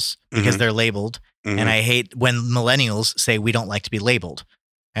millennials because Mhm. they're labeled. Mhm. And I hate when millennials say we don't like to be labeled.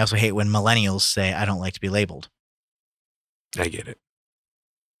 I also hate when millennials say I don't like to be labeled. I get it.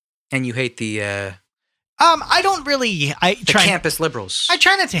 And you hate the I don't really. campus liberals. I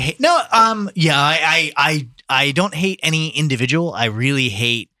try not to hate. No, yeah, I don't hate any individual. I really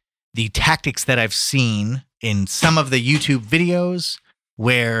hate the tactics that I've seen in some of the YouTube videos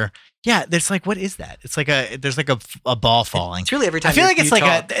where, yeah, there's like, what is that? It's like there's like a ball falling. It's really every time I feel like you it's like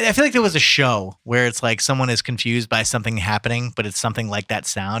talk. I feel like there was a show where it's like someone is confused by something happening, but it's something like that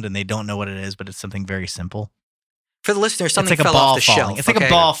sound and they don't know what it is, but it's something very simple. For the listeners, something it's like fell a ball off the falling. shelf. It's like okay? a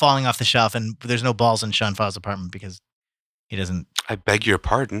ball falling off the shelf, and there's no balls in Sean Fowles' apartment because he doesn't. I beg your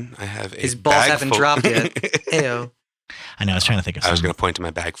pardon. I have a His balls bag haven't full- dropped yet. Ew. I know. I was trying to think of. I was some- going to point to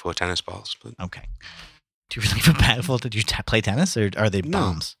my bag full of tennis balls, but Okay. Do you really have a bag full? Did you play tennis, or are they No.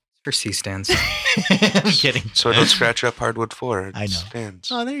 bombs? For C stands. I'm kidding. so I don't scratch up hardwood floor. It I know.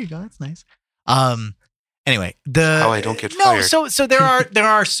 stands. Oh, there you go. That's nice. Anyway, How I don't get no. fired. So there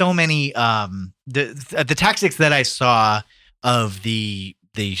are so many the tactics that I saw of the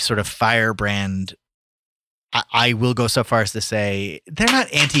sort of firebrand. I will go so far as to say they're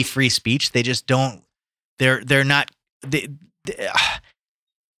not anti-free speech. They just don't. They're not.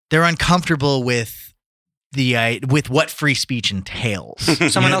 They're uncomfortable with with what free speech entails.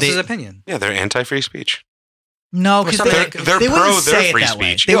 Someone You know, else's they- opinion. Yeah, they're anti-free speech. No, Or because something they, like- They're they pro wouldn't say their it free that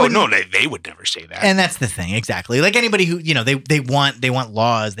way. speech. They No, wouldn't- they would never say that. And that's the thing, exactly. Like anybody who they want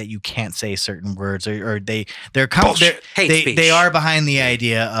laws that you can't say certain words, or Bullshit. Hate speech. they are behind the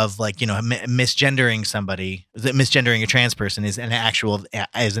idea of like misgendering somebody, that misgendering a trans person is an actual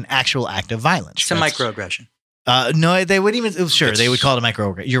act of violence. It's a That's- microaggression. No, they would even sure they would It's- call it a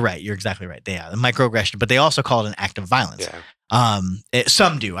microaggression. You're right. You're exactly right. They are a microaggression, but they also call it an act of violence. Yeah.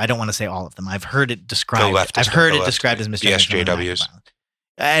 Some do. I don't want to say all of them. I've heard it described. left I've is heard the it left. described as The misgendering. someone as an act of SJWs.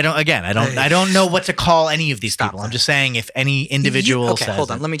 violence. I don't know what to call any of these Stop people. that. I'm just saying if any individual Okay, says hold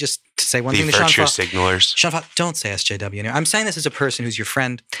on. it- Let me just say one The thing to Sean virtue Fowles. signalers. Sean Fowles, don't say SJW. I'm saying this as a person who's your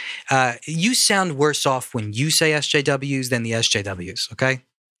friend. You sound worse off when you say SJWs than the SJWs, okay?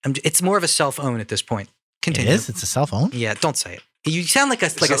 It's more of a self-own at this point. it Continue. is. It's a cell phone. Yeah, don't say it. You sound like a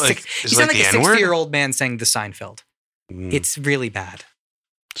it like- six, is you it sound like like a the N-word? 60-year-old man saying the Seinfeld. Mm, It's really bad.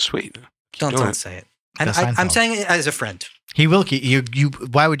 sweet. Don't doing it. say it. And The I'm Seinfeld. saying it as a friend. He will. You.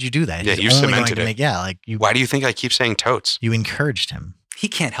 Why would you do that? Yeah, He's you only going cemented to it. make. Yeah, like you. Why do you think I keep saying totes? You encouraged him. He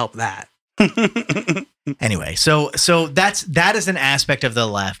can't help that. Anyway, so that is an aspect of the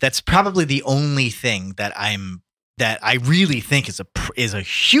left. That's probably the only thing that I really think is a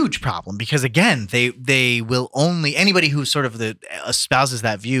huge problem, because again, they will only, anybody who sort of espouses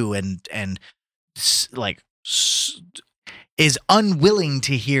that view and is unwilling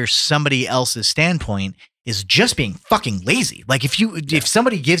to hear somebody else's standpoint is just being fucking lazy. Like if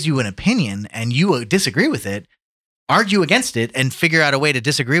somebody gives you an opinion and you disagree with it, argue against it and figure out a way to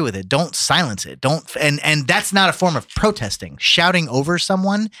disagree with it. Don't silence it. And that's not a form of protesting. Shouting over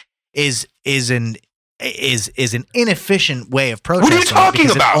someone is an inefficient way of protesting. What are you talking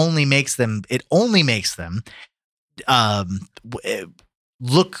because about? It only makes them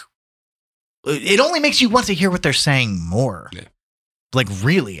look. It only makes you want to hear what they're saying more. Yeah. Like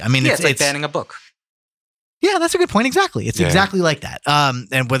really, I mean, It's like banning a book. yeah, that's a good point. Exactly. It's Yeah. exactly like that.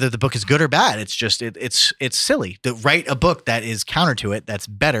 And whether the book is good or bad, it's just it's silly to write a book that is counter to it, that's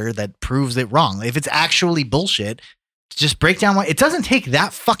better, that proves it wrong. If it's actually bullshit, just break down why. It doesn't take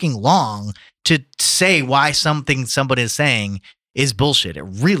that fucking long to say why something somebody is saying is bullshit. It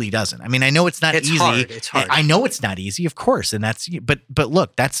really doesn't. I mean, I know it's not It's easy. hard. It's hard. I know it's not easy, of course, and that's but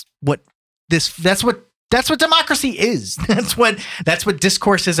look, that's what democracy is. That's what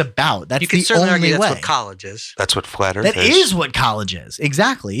discourse is about. That's You could the certainly only argue way. that's what college is. That's what flat Earth That is. is what college is.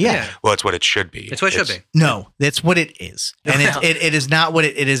 Exactly. Yeah. Well, it's what it should be. It's what it should be. No, that's what it is, and it is not what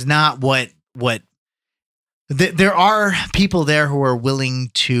it is not what. There are people there who are willing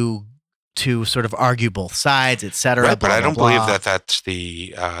to sort of argue both sides, et cetera. Right, but blah, I don't blah, believe blah. that that's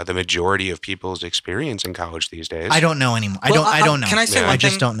the majority of people's experience in college these days. I don't know anymore. Well, I don't know. Can I say Yeah. one I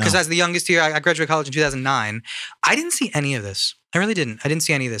just thing? don't know. Because as the youngest here, I graduated college in 2009. I didn't see any of this. I really didn't. I didn't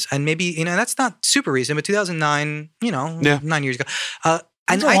see any of this. And maybe, that's not super recent, but 2009, Yeah. 9 years ago. It's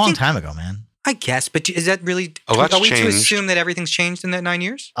And a I long think, time ago, man. I guess, but is that really, A lot's are we to changed. assume that everything's changed in that 9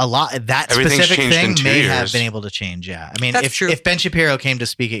 years? A lot. That Everything's specific changed in thing 2 may have years. been able to change. Yeah. I mean, That's if true. Ben Shapiro came to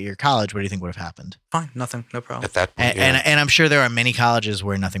speak at your college, what do you think would have happened? Fine, nothing, no problem. At that point, And I'm sure there are many colleges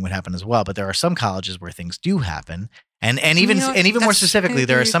where nothing would happen as well, but there are some colleges where things do happen. And even more That's- specifically,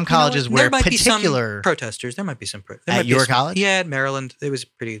 there are some colleges there where might be some particular protesters. There might be some. There At might be your some- college? Yeah, at Maryland. It was a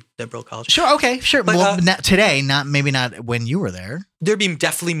pretty liberal college. Sure. Okay. Sure. But, Well, not today. Maybe not when you were there. There'd be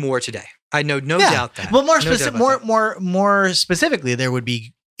definitely more today. I know, no Yeah. doubt that. Well, more No doubt specific, about that. more specifically, there would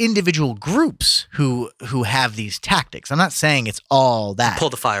be individual groups who have these tactics. I'm not saying it's all that. Pull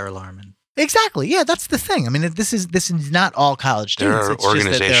the fire alarm and. Exactly. Yeah, that's the thing. I mean, this is not all college there students. are It's just that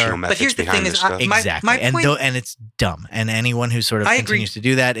there organizational are- methods here's the behind thing this is, stuff. My Exactly. point- and it's dumb. And anyone who sort of I agree. continues to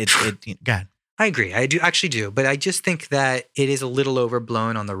do that, go ahead. I agree. I actually do. But I just think that it is a little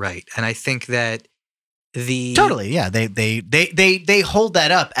overblown on the right. And I think that Totally. Yeah. They hold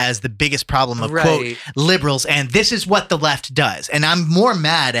that up as the biggest problem of quote Right. liberals, and this is what the left does. And I'm more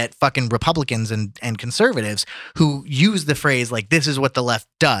mad at fucking Republicans and conservatives who use the phrase like this is what the left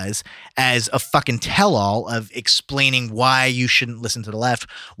does as a fucking tell-all of explaining why you shouldn't listen to the left,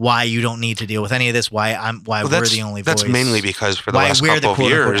 why you don't need to deal with any of this, why we're the only voice. That's mainly because for the Why last we're the couple of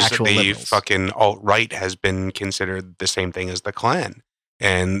quote-unquote years, actual the liberals. fucking alt-right has been considered the same thing as the Klan.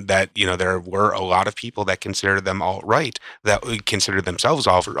 And that, there were a lot of people that considered them alt-right, that considered themselves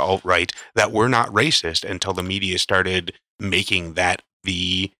alt-right, that were not racist until the media started making that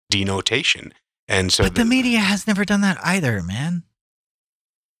the denotation. And so But the media has never done that either, man.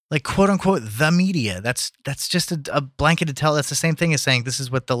 Like quote unquote the media. That's just a blanketed tell. That's the same thing as saying this is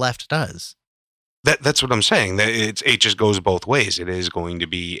what the left does. That's what I'm saying. That it just goes both ways. It is going to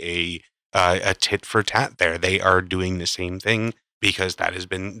be a tit for tat there. They are doing the same thing because that has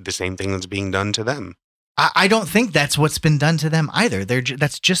been the same thing that's being done to them. I don't think that's what's been done to them either.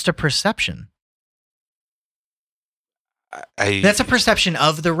 That's just a perception. That's a perception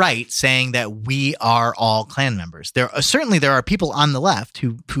of the right saying that we are all Klan members. There are people on the left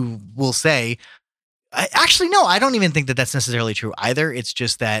who will say, actually, no, I don't even think that that's necessarily true either. It's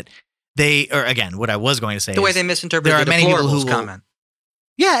just that what I was going to say The way is they misinterpret there the are many people who deplorables will- comment.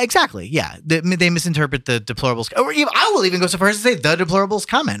 Yeah, exactly. Yeah. They misinterpret the deplorables. Or even, I will even go so far as to say the deplorables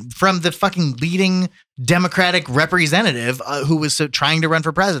comment from the fucking leading Democratic representative who was trying to run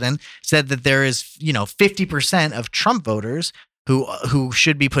for president said that there is, 50% of Trump voters who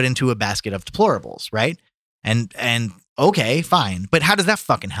should be put into a basket of deplorables, right? And okay, fine. But how does that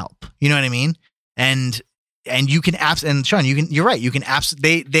fucking help? You know what I mean? And you can and Sean, you're right. You can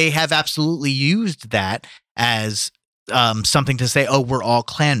they have absolutely used that as something to say, oh, we're all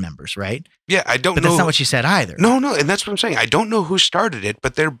Klan members, right? Yeah, I don't But know. that's not what she said either. No, and that's what I'm saying. I don't know who started it,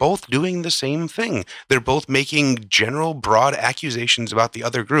 but they're both doing the same thing. They're both making general, broad accusations about the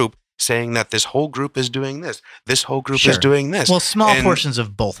other group, saying that this whole group is doing this. This whole group Sure. is doing this. Well, small And- portions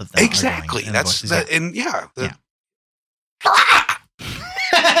of both of them. Exactly. That's that. And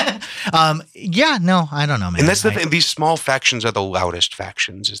No, I don't know, man. And that's the thing. These small factions are the loudest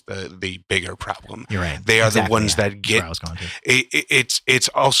factions. Is the bigger problem. You're right. They are Exactly, the ones yeah. that That's get. where I was going to. It's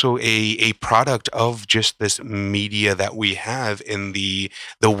also a product of just this media that we have in the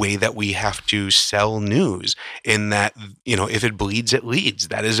way that we have to sell news. In that, if it bleeds, it leads.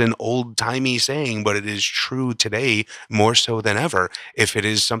 That is an old timey saying, but it is true today more so than ever. If it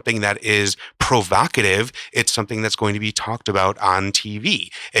is something that is provocative, it's something that's going to be talked about on TV.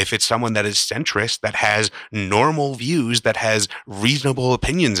 If it's someone that is centrist, that has normal views, that has reasonable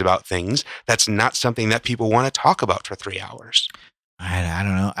opinions about things, that's not something that people want to talk about for 3 hours. I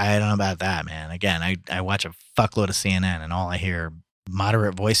don't know. I don't know about that, man. Again, I watch a fuckload of CNN and all I hear are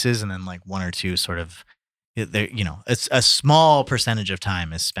moderate voices and then like one or two sort of, it's a small percentage of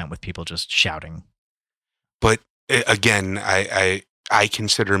time is spent with people just shouting. But again, I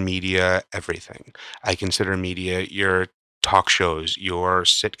consider media everything. I consider media your talk shows, your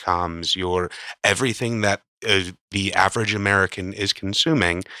sitcoms, your everything that the average American is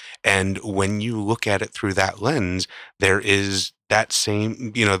consuming. And when you look at it through that lens, there is that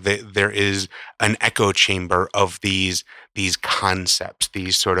same, there is an echo chamber of these concepts,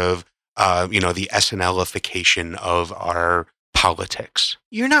 these sort of, the SNLification of our politics.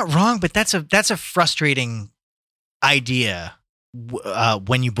 You're not wrong, but that's a frustrating idea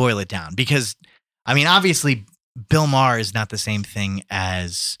when you boil it down, because I mean, obviously Bill Maher is not the same thing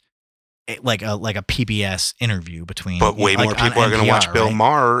as like a PBS interview between. But way more people are going to watch Bill right?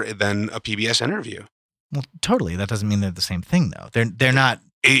 Maher than a PBS interview. Well, totally. That doesn't mean they're the same thing, though. They're not.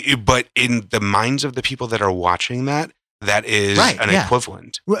 But in the minds of the people that are watching that is an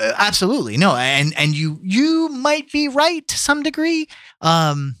equivalent. Absolutely. No, and you might be right to some degree.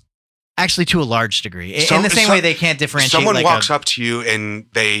 Actually, to a large degree. In the same way they can't differentiate. Someone walks up to you and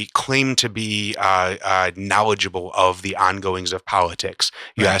they claim to be knowledgeable of the ongoings of politics.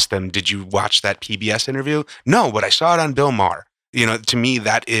 You ask them, did you watch that PBS interview? No, but I saw it on Bill Maher. To me,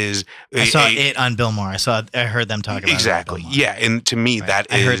 that is. I saw it on Bill Maher. I heard them talk about exactly. it. Yeah, and to me, that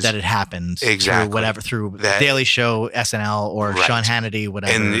is. I heard that it happened through Daily Show, SNL, or Sean Hannity,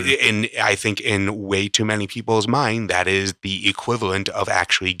 whatever. And I think in way too many people's mind, that is the equivalent of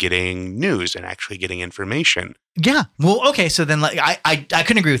actually getting news and actually getting information. Yeah. Well, okay. So then, I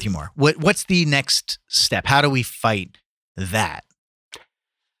couldn't agree with you more. What's the next step? How do we fight that?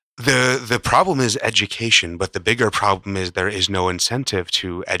 The problem is education, but the bigger problem is there is no incentive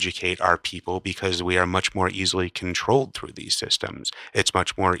to educate our people because we are much more easily controlled through these systems. It's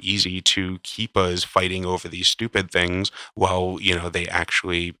much more easy to keep us fighting over these stupid things while, they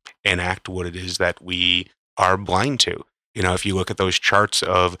actually enact what it is that we are blind to. If you look at those charts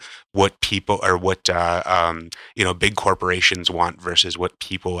of what people or what big corporations want versus what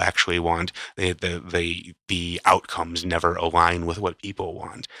people actually want, the outcomes never align with what people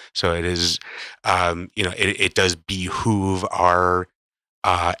want. So it is, it does behoove our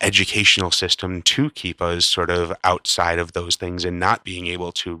educational system to keep us sort of outside of those things and not being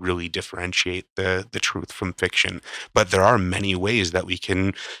able to really differentiate the truth from fiction. But there are many ways that we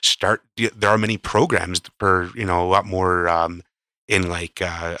can start. There are many programs for, a lot more in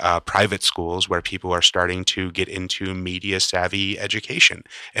private schools where people are starting to get into media savvy education.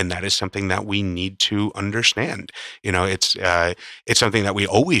 And that is something that we need to understand. It's something that we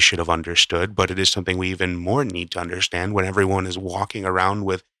always should have understood, but it is something we even more need to understand when everyone is walking around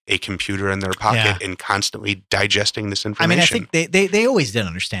with a computer in their pocket and constantly digesting this information. I mean, I think they always did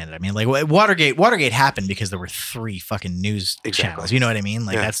understand it. I mean, like Watergate happened because there were 3 fucking news channels. You know what I mean?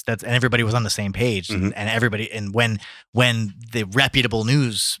 Like that's and everybody was on the same page, and everybody. And when the reputable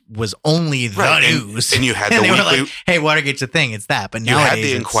news was only the news, and you had and the they weekly, were like, "Hey, Watergate's a thing. It's that." But you had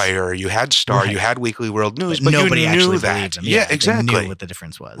the Inquirer, you had Star, you had Weekly World News, but nobody you knew actually that. believed them. Yeah, exactly. They knew what the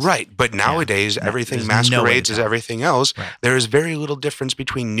difference was. Right, but nowadays everything masquerades as everything else. Right. There is very little difference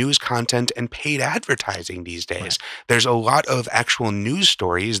between news content and paid advertising these days. Right. There's a lot of actual news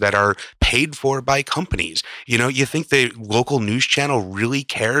stories that are paid for by companies. You think the local news channel really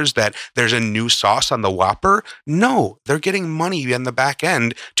cares that there's a new sauce on the Whopper? No, they're getting money in the back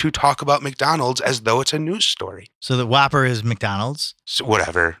end to talk about McDonald's as though it's a news story. So the Whopper is McDonald's? So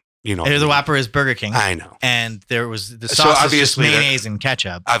whatever. The Whopper is Burger King. I know. And there was the sauce is just mayonnaise and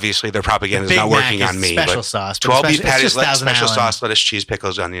ketchup. Obviously, their propaganda is not working on me. Special sauce. 12 beef patties, special sauce, lettuce, cheese,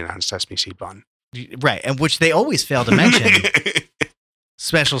 pickles, onion on a sesame seed bun. Right, and which they always fail to mention.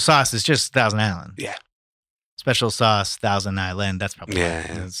 Special sauce is just Thousand Island. Yeah. Special sauce, Thousand Island. That's probably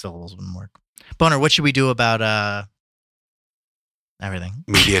the syllables wouldn't work. Boner, what should we do about everything?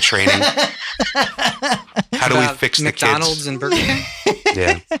 Media training. How do we fix the McDonald's and Burger King?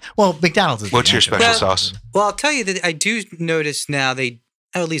 Yeah. Well, McDonald's is. What's your special sauce? Well, I'll tell you that I do notice now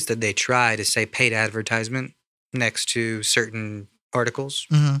at least that they try to say paid advertisement next to certain articles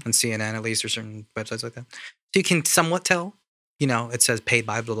on CNN, at least, or certain websites like that. So you can somewhat tell, it says paid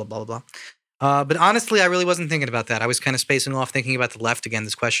by blah, blah, blah, blah, blah. But honestly, I really wasn't thinking about that. I was kind of spacing off thinking about the left again,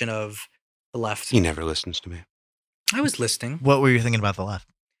 this question of the left. He never listens to me. I was listening. What were you thinking about the left?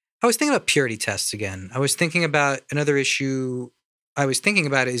 I was thinking about purity tests again. I was thinking about another issue I was thinking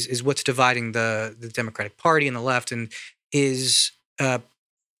about is what's dividing the Democratic Party and the left, and is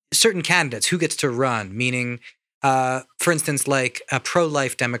certain candidates, who gets to run, meaning, for instance, like a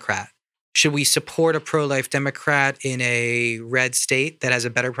pro-life Democrat. Should we support a pro-life Democrat in a red state that has a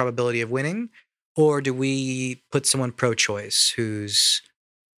better probability of winning? Or do we put someone pro-choice who's...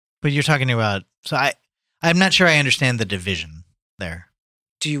 But you're talking about... So I'm not sure I understand the division there.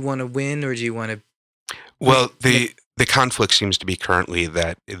 Do you want to win or do you want to... Well, the conflict seems to be currently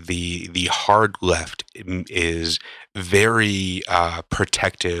that the hard left is very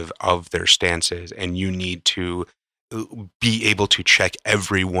protective of their stances, and you need to be able to check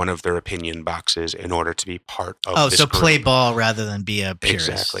every one of their opinion boxes in order to be part of this so group. play ball rather than be a purist.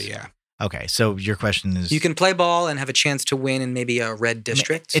 Exactly, yeah. Okay, so your question is... You can play ball and have a chance to win in maybe a red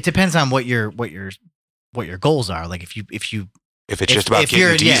district. It depends on what your goals are. Like if it's just about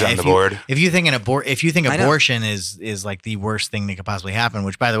getting D's on the board. If you think I know. abortion is like the worst thing that could possibly happen,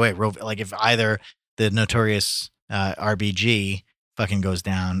 which by the way, like if either the notorious RBG fucking goes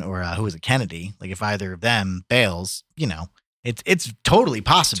down or who was it, Kennedy, like if either of them bails, it's totally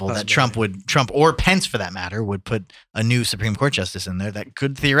possible that Trump or Pence for that matter would put a new Supreme Court justice in there that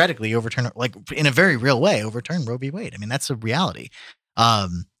could theoretically overturn, like in a very real way, overturn Roe v. Wade. I mean, that's a reality.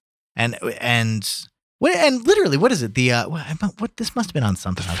 And literally, what is it? What this must have been on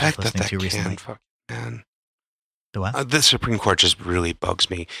something The I was fact just that listening to recently. man. The what? The Supreme Court just really bugs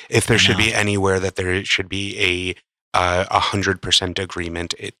me. If there should be anywhere that there should be a 100%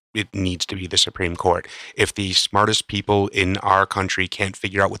 agreement, it needs to be the Supreme Court. If the smartest people in our country can't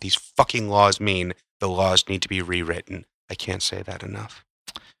figure out what these fucking laws mean, the laws need to be rewritten. I can't say that enough.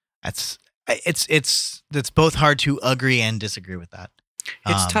 It's both hard to agree and disagree with that.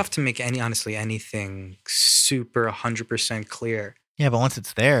 It's tough to make anything super 100% clear. Yeah, but once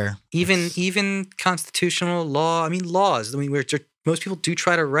it's there, Even constitutional law. I mean, laws. I mean, most people do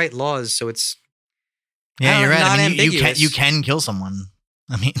try to write laws, so it's yeah, you're right. I mean, non-ambiguous. you can kill someone.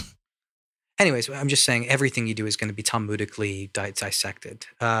 I mean, anyways, I'm just saying everything you do is going to be Talmudically dissected.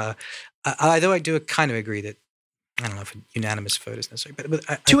 Although I do kind of agree that I don't know if a unanimous vote is necessary,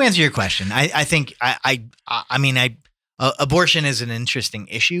 but to answer your question, I think abortion is an interesting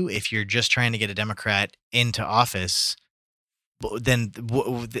issue. If you're just trying to get a Democrat into office, then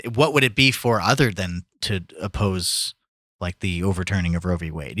what would it be for other than to oppose like the overturning of Roe v.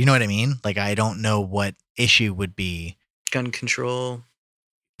 Wade? You know what I mean? Like, I don't know what issue would be gun control.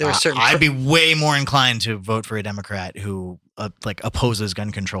 There are certain. I'd be way more inclined to vote for a Democrat who opposes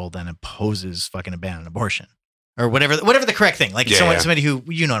gun control than opposes fucking a ban on abortion or whatever the correct thing. Like somebody who,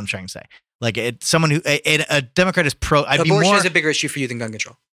 you know what I'm trying to say. Like someone who a Democrat is pro. Abortion is a bigger issue for you than gun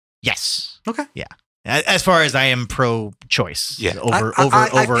control. Yes. Okay. Yeah. As far as I am pro-choice. Yeah. Over I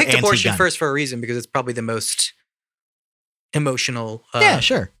picked anti-gun. abortion first for a reason because it's probably the most emotional.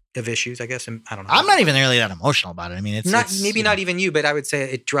 Sure. Of issues, I guess. I don't know. I'm not even really that emotional about it. I mean, it's not even you, but I would say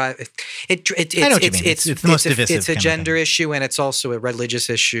it drives. I know what you mean. It's the most divisive. It's a gender issue, and it's also a religious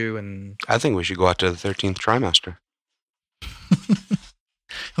issue. And I think we should go out to the 13th trimester.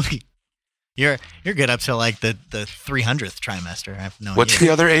 You're good up to like the 300th trimester. I have no What's idea.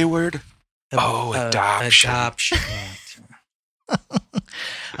 the other A word? Adoption.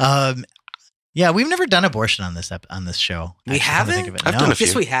 Yeah, we've never done abortion on this show. We haven't? I've done a few.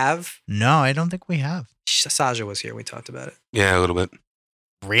 Yes, we have. No, I don't think we have. Saja was here. We talked about it. Yeah, a little bit.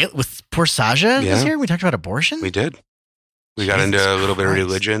 Real with poor Saja was here. We talked about abortion. We did. We got into a little bit of Christ.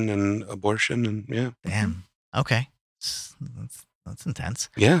 religion and abortion, and yeah. Damn. Okay, that's intense.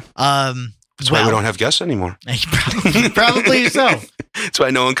 Yeah. That's why we don't have guests anymore. Probably so. That's why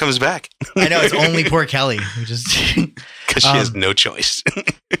no one comes back. I know, it's only poor Kelly who just because she has no choice.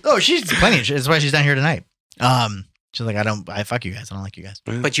 Oh, she's plenty. That's why she's down here tonight. She's like, I fuck you guys. I don't like you guys.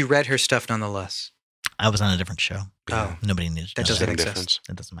 But you read her stuff nonetheless. I was on a different show. Oh, Nobody needed to that know doesn't Same make difference. sense.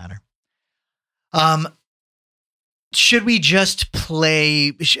 It doesn't matter. Should we just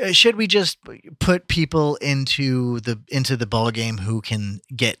play? Should we just put people into the ball game who can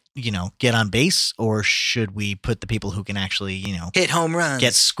get on base, or should we put the people who can actually hit home runs,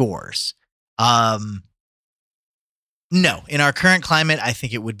 get scores? No, in our current climate, I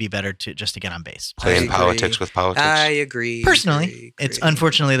think it would be better to get on base. Playing politics with politics. I agree. Personally, it's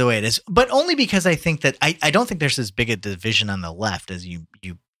unfortunately the way it is, but only because I think that I don't think there's as big a division on the left as you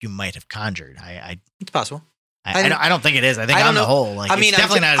might have conjured. It's possible. I don't think it is. I think on the whole, it's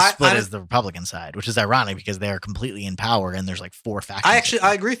definitely not as split as the Republican side, which is ironic because they are completely in power and there's like 4 factions.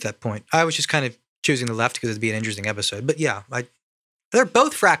 I agree with that point. I was just kind of choosing the left because it'd be an interesting episode. But yeah, they're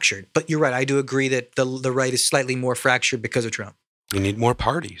both fractured. But you're right. I do agree that the right is slightly more fractured because of Trump. We need more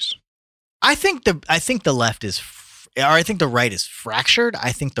parties. I think the left is, or I think the right is fractured.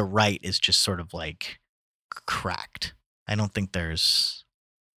 I think the right is just sort of like cracked. I don't think there's.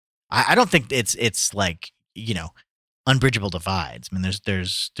 I don't think it's like unbridgeable divides. I mean,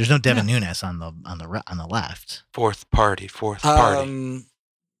 there's no Devin Nunes on the left. Fourth party.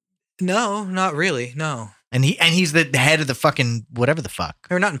 No, not really. No. And he's the head of the fucking whatever the fuck.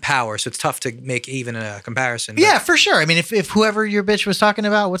 They're not in power, so it's tough to make even a comparison. Yeah, for sure. I mean, if whoever your bitch was talking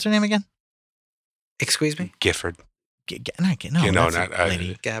about, what's her name again? Excuse me? Gifford. No, You know, that's not, a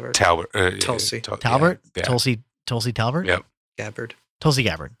lady. Gabbard. Talbot. Tulsi. Talbert? Yeah. Tulsi Talbert? Yep. Gabbard. Tulsi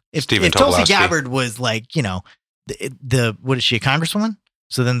Gabbard. If Stephen Tulsi Tobolowsky. Gabbard was like, you know, the what is she, a congresswoman?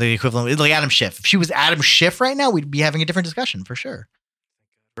 So then the equivalent, like Adam Schiff. If she was Adam Schiff right now, we'd be having a different discussion for sure.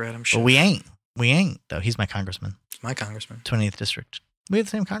 Adam But Schiff. we ain't. We ain't, though. He's my congressman. My congressman. 20th district. We have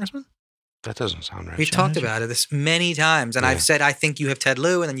the same congressman? That doesn't sound right. We've talked about it this many times, and Yeah. I've said I think you have Ted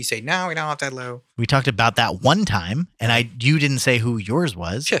Lieu, and then you say no, we don't have Ted Lieu. We talked about that one time, and you didn't say who yours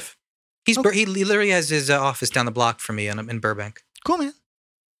was. Schiff. He literally has his office down the block from me in Burbank. Cool, man.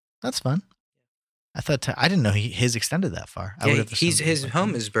 That's fun. I thought I didn't know his extended that far. I would Yeah, have assumed it was his like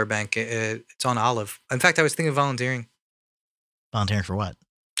home is Burbank. It's on Olive. In fact, I was thinking of volunteering. volunteering for what?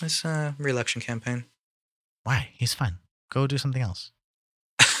 This re-election campaign. Why? He's fine. Go do something else.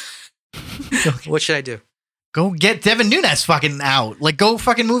 What should I do? Go get Devin Nunes fucking out. Like, go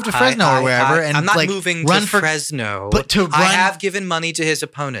fucking move to Fresno or wherever. And I'm not like, moving run to for Fresno, but to I run- have given money to his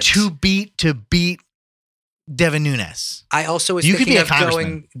opponents. to beat Devin Nunes. I also was You could thinking be a of congressman.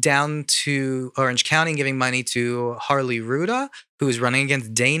 going down to Orange County and giving money to Harley Ruda, who is running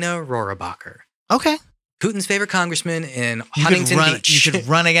against Dana Rohrabacher, Okay, Putin's favorite congressman in you Huntington could run. Beach. You could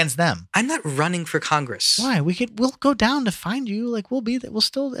run against them. I'm not running for Congress. Why? We'll go down to find you. Like, we'll be there. We'll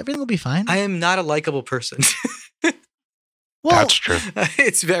still. Everything will be fine. I am not a likable person. well, That's true.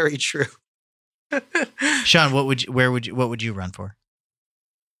 It's very true. Sean, what would you run for?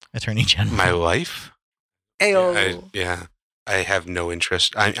 Attorney General. My life? Ayo. I have no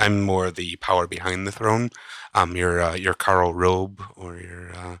interest. I'm more the power behind the throne. Your Karl Rove or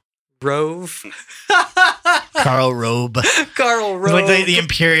your Rove. Karl Rove. Karl He's Rove. like the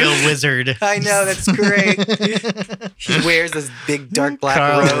Imperial Wizard. I know, that's great. He wears this big dark black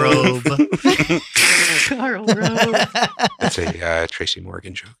Karl robe. Rove. Karl Rove. That's a Tracy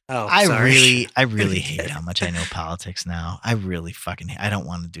Morgan joke. Oh, I sorry. really hate how much I know politics now. I really fucking hate. I don't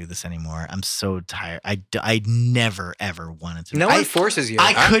want to do this anymore. I'm so tired. I never ever wanted to. No one forces you.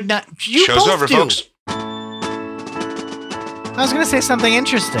 I could not. You Show's both over, do. folks. I was gonna say something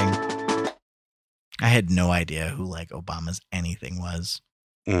interesting. I had no idea who like Obama's anything was.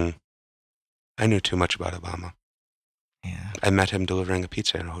 I knew too much about Obama. Yeah. I met him delivering a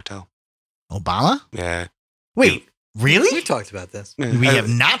pizza in a hotel. Obama? Yeah. Wait, really? We've talked about this. We have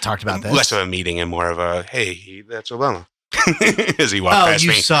not talked about this. Less of a meeting and more of a, hey, that's Obama. As he walked Oh, past you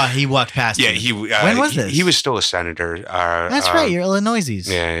me. saw he walked past. Yeah, you. he. When was this? He was still a senator. That's right. You're Illinoisies.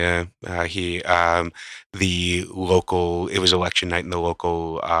 Yeah. He, the local. It was election night, and the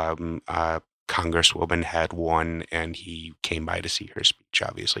local congresswoman had won, and he came by to see her speech.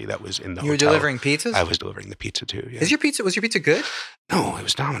 Obviously, that was in the You were hotel. delivering pizzas? I was delivering the pizza too. Yeah. Was your pizza good? No, it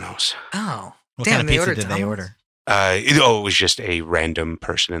was Domino's. Oh. What Damn, kind of they pizza ordered did they Domino's? order? It was just a random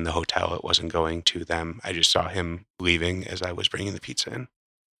person in the hotel. It wasn't going to them. I just saw him leaving as I was bringing the pizza in.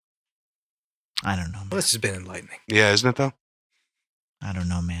 I don't know. Man. Well, this has been enlightening. Yeah, isn't it though? I don't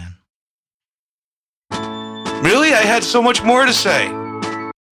know, man. Really? I had so much more to say.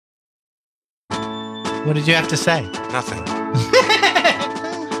 What did you have to say? Nothing.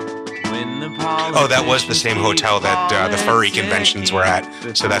 Oh, that was the same hotel that the furry conventions were at,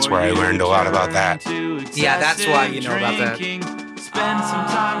 so that's where I learned a lot about that. Yeah, that's why you know about that.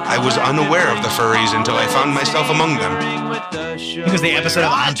 I was unaware of the furries until I found myself among them. It was the episode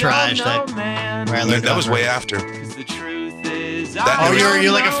of Entourage where I learned That was about way furries. after. Oh, was-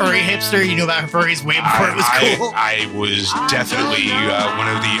 you're like a furry hipster. You knew about furries way before it was cool. I was definitely one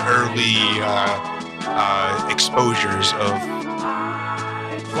of the early exposures of.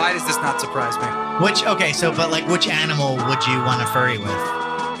 Why does this not surprise me? Which which animal would you want a furry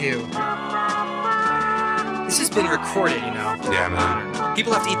with? Ew. This has been recorded, you know. Yeah, man.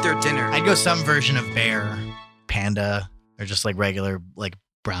 People have to eat their dinner. I'd go some version of bear, panda, or just like regular like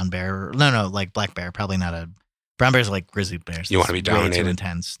brown bear. No, like black bear. Probably not a brown bears are like grizzly bears. You wanna be It's way dominated. too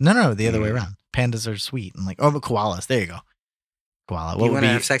intense. No, the other way around. Pandas are sweet and like but koalas. There you go. Koala. You What would want to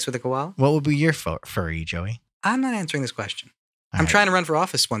be have sex with a koala? what would be your furry, Joey? I'm not answering this question. All I'm right. trying to run for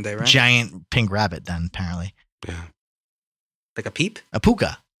office one day, right? Giant pink rabbit. Then apparently Yeah. Like a peep? a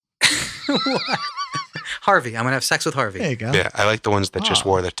puka. What? Harvey. I'm going to have sex with Harvey. There you go. Yeah, I like the ones that just Aw.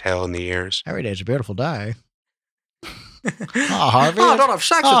 wore the tail and the ears. Every day's a beautiful day. Oh, Harvey. Oh, don't have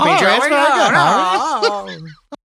sex Oh, with me, Harvey, Joey. it's very good, No, no.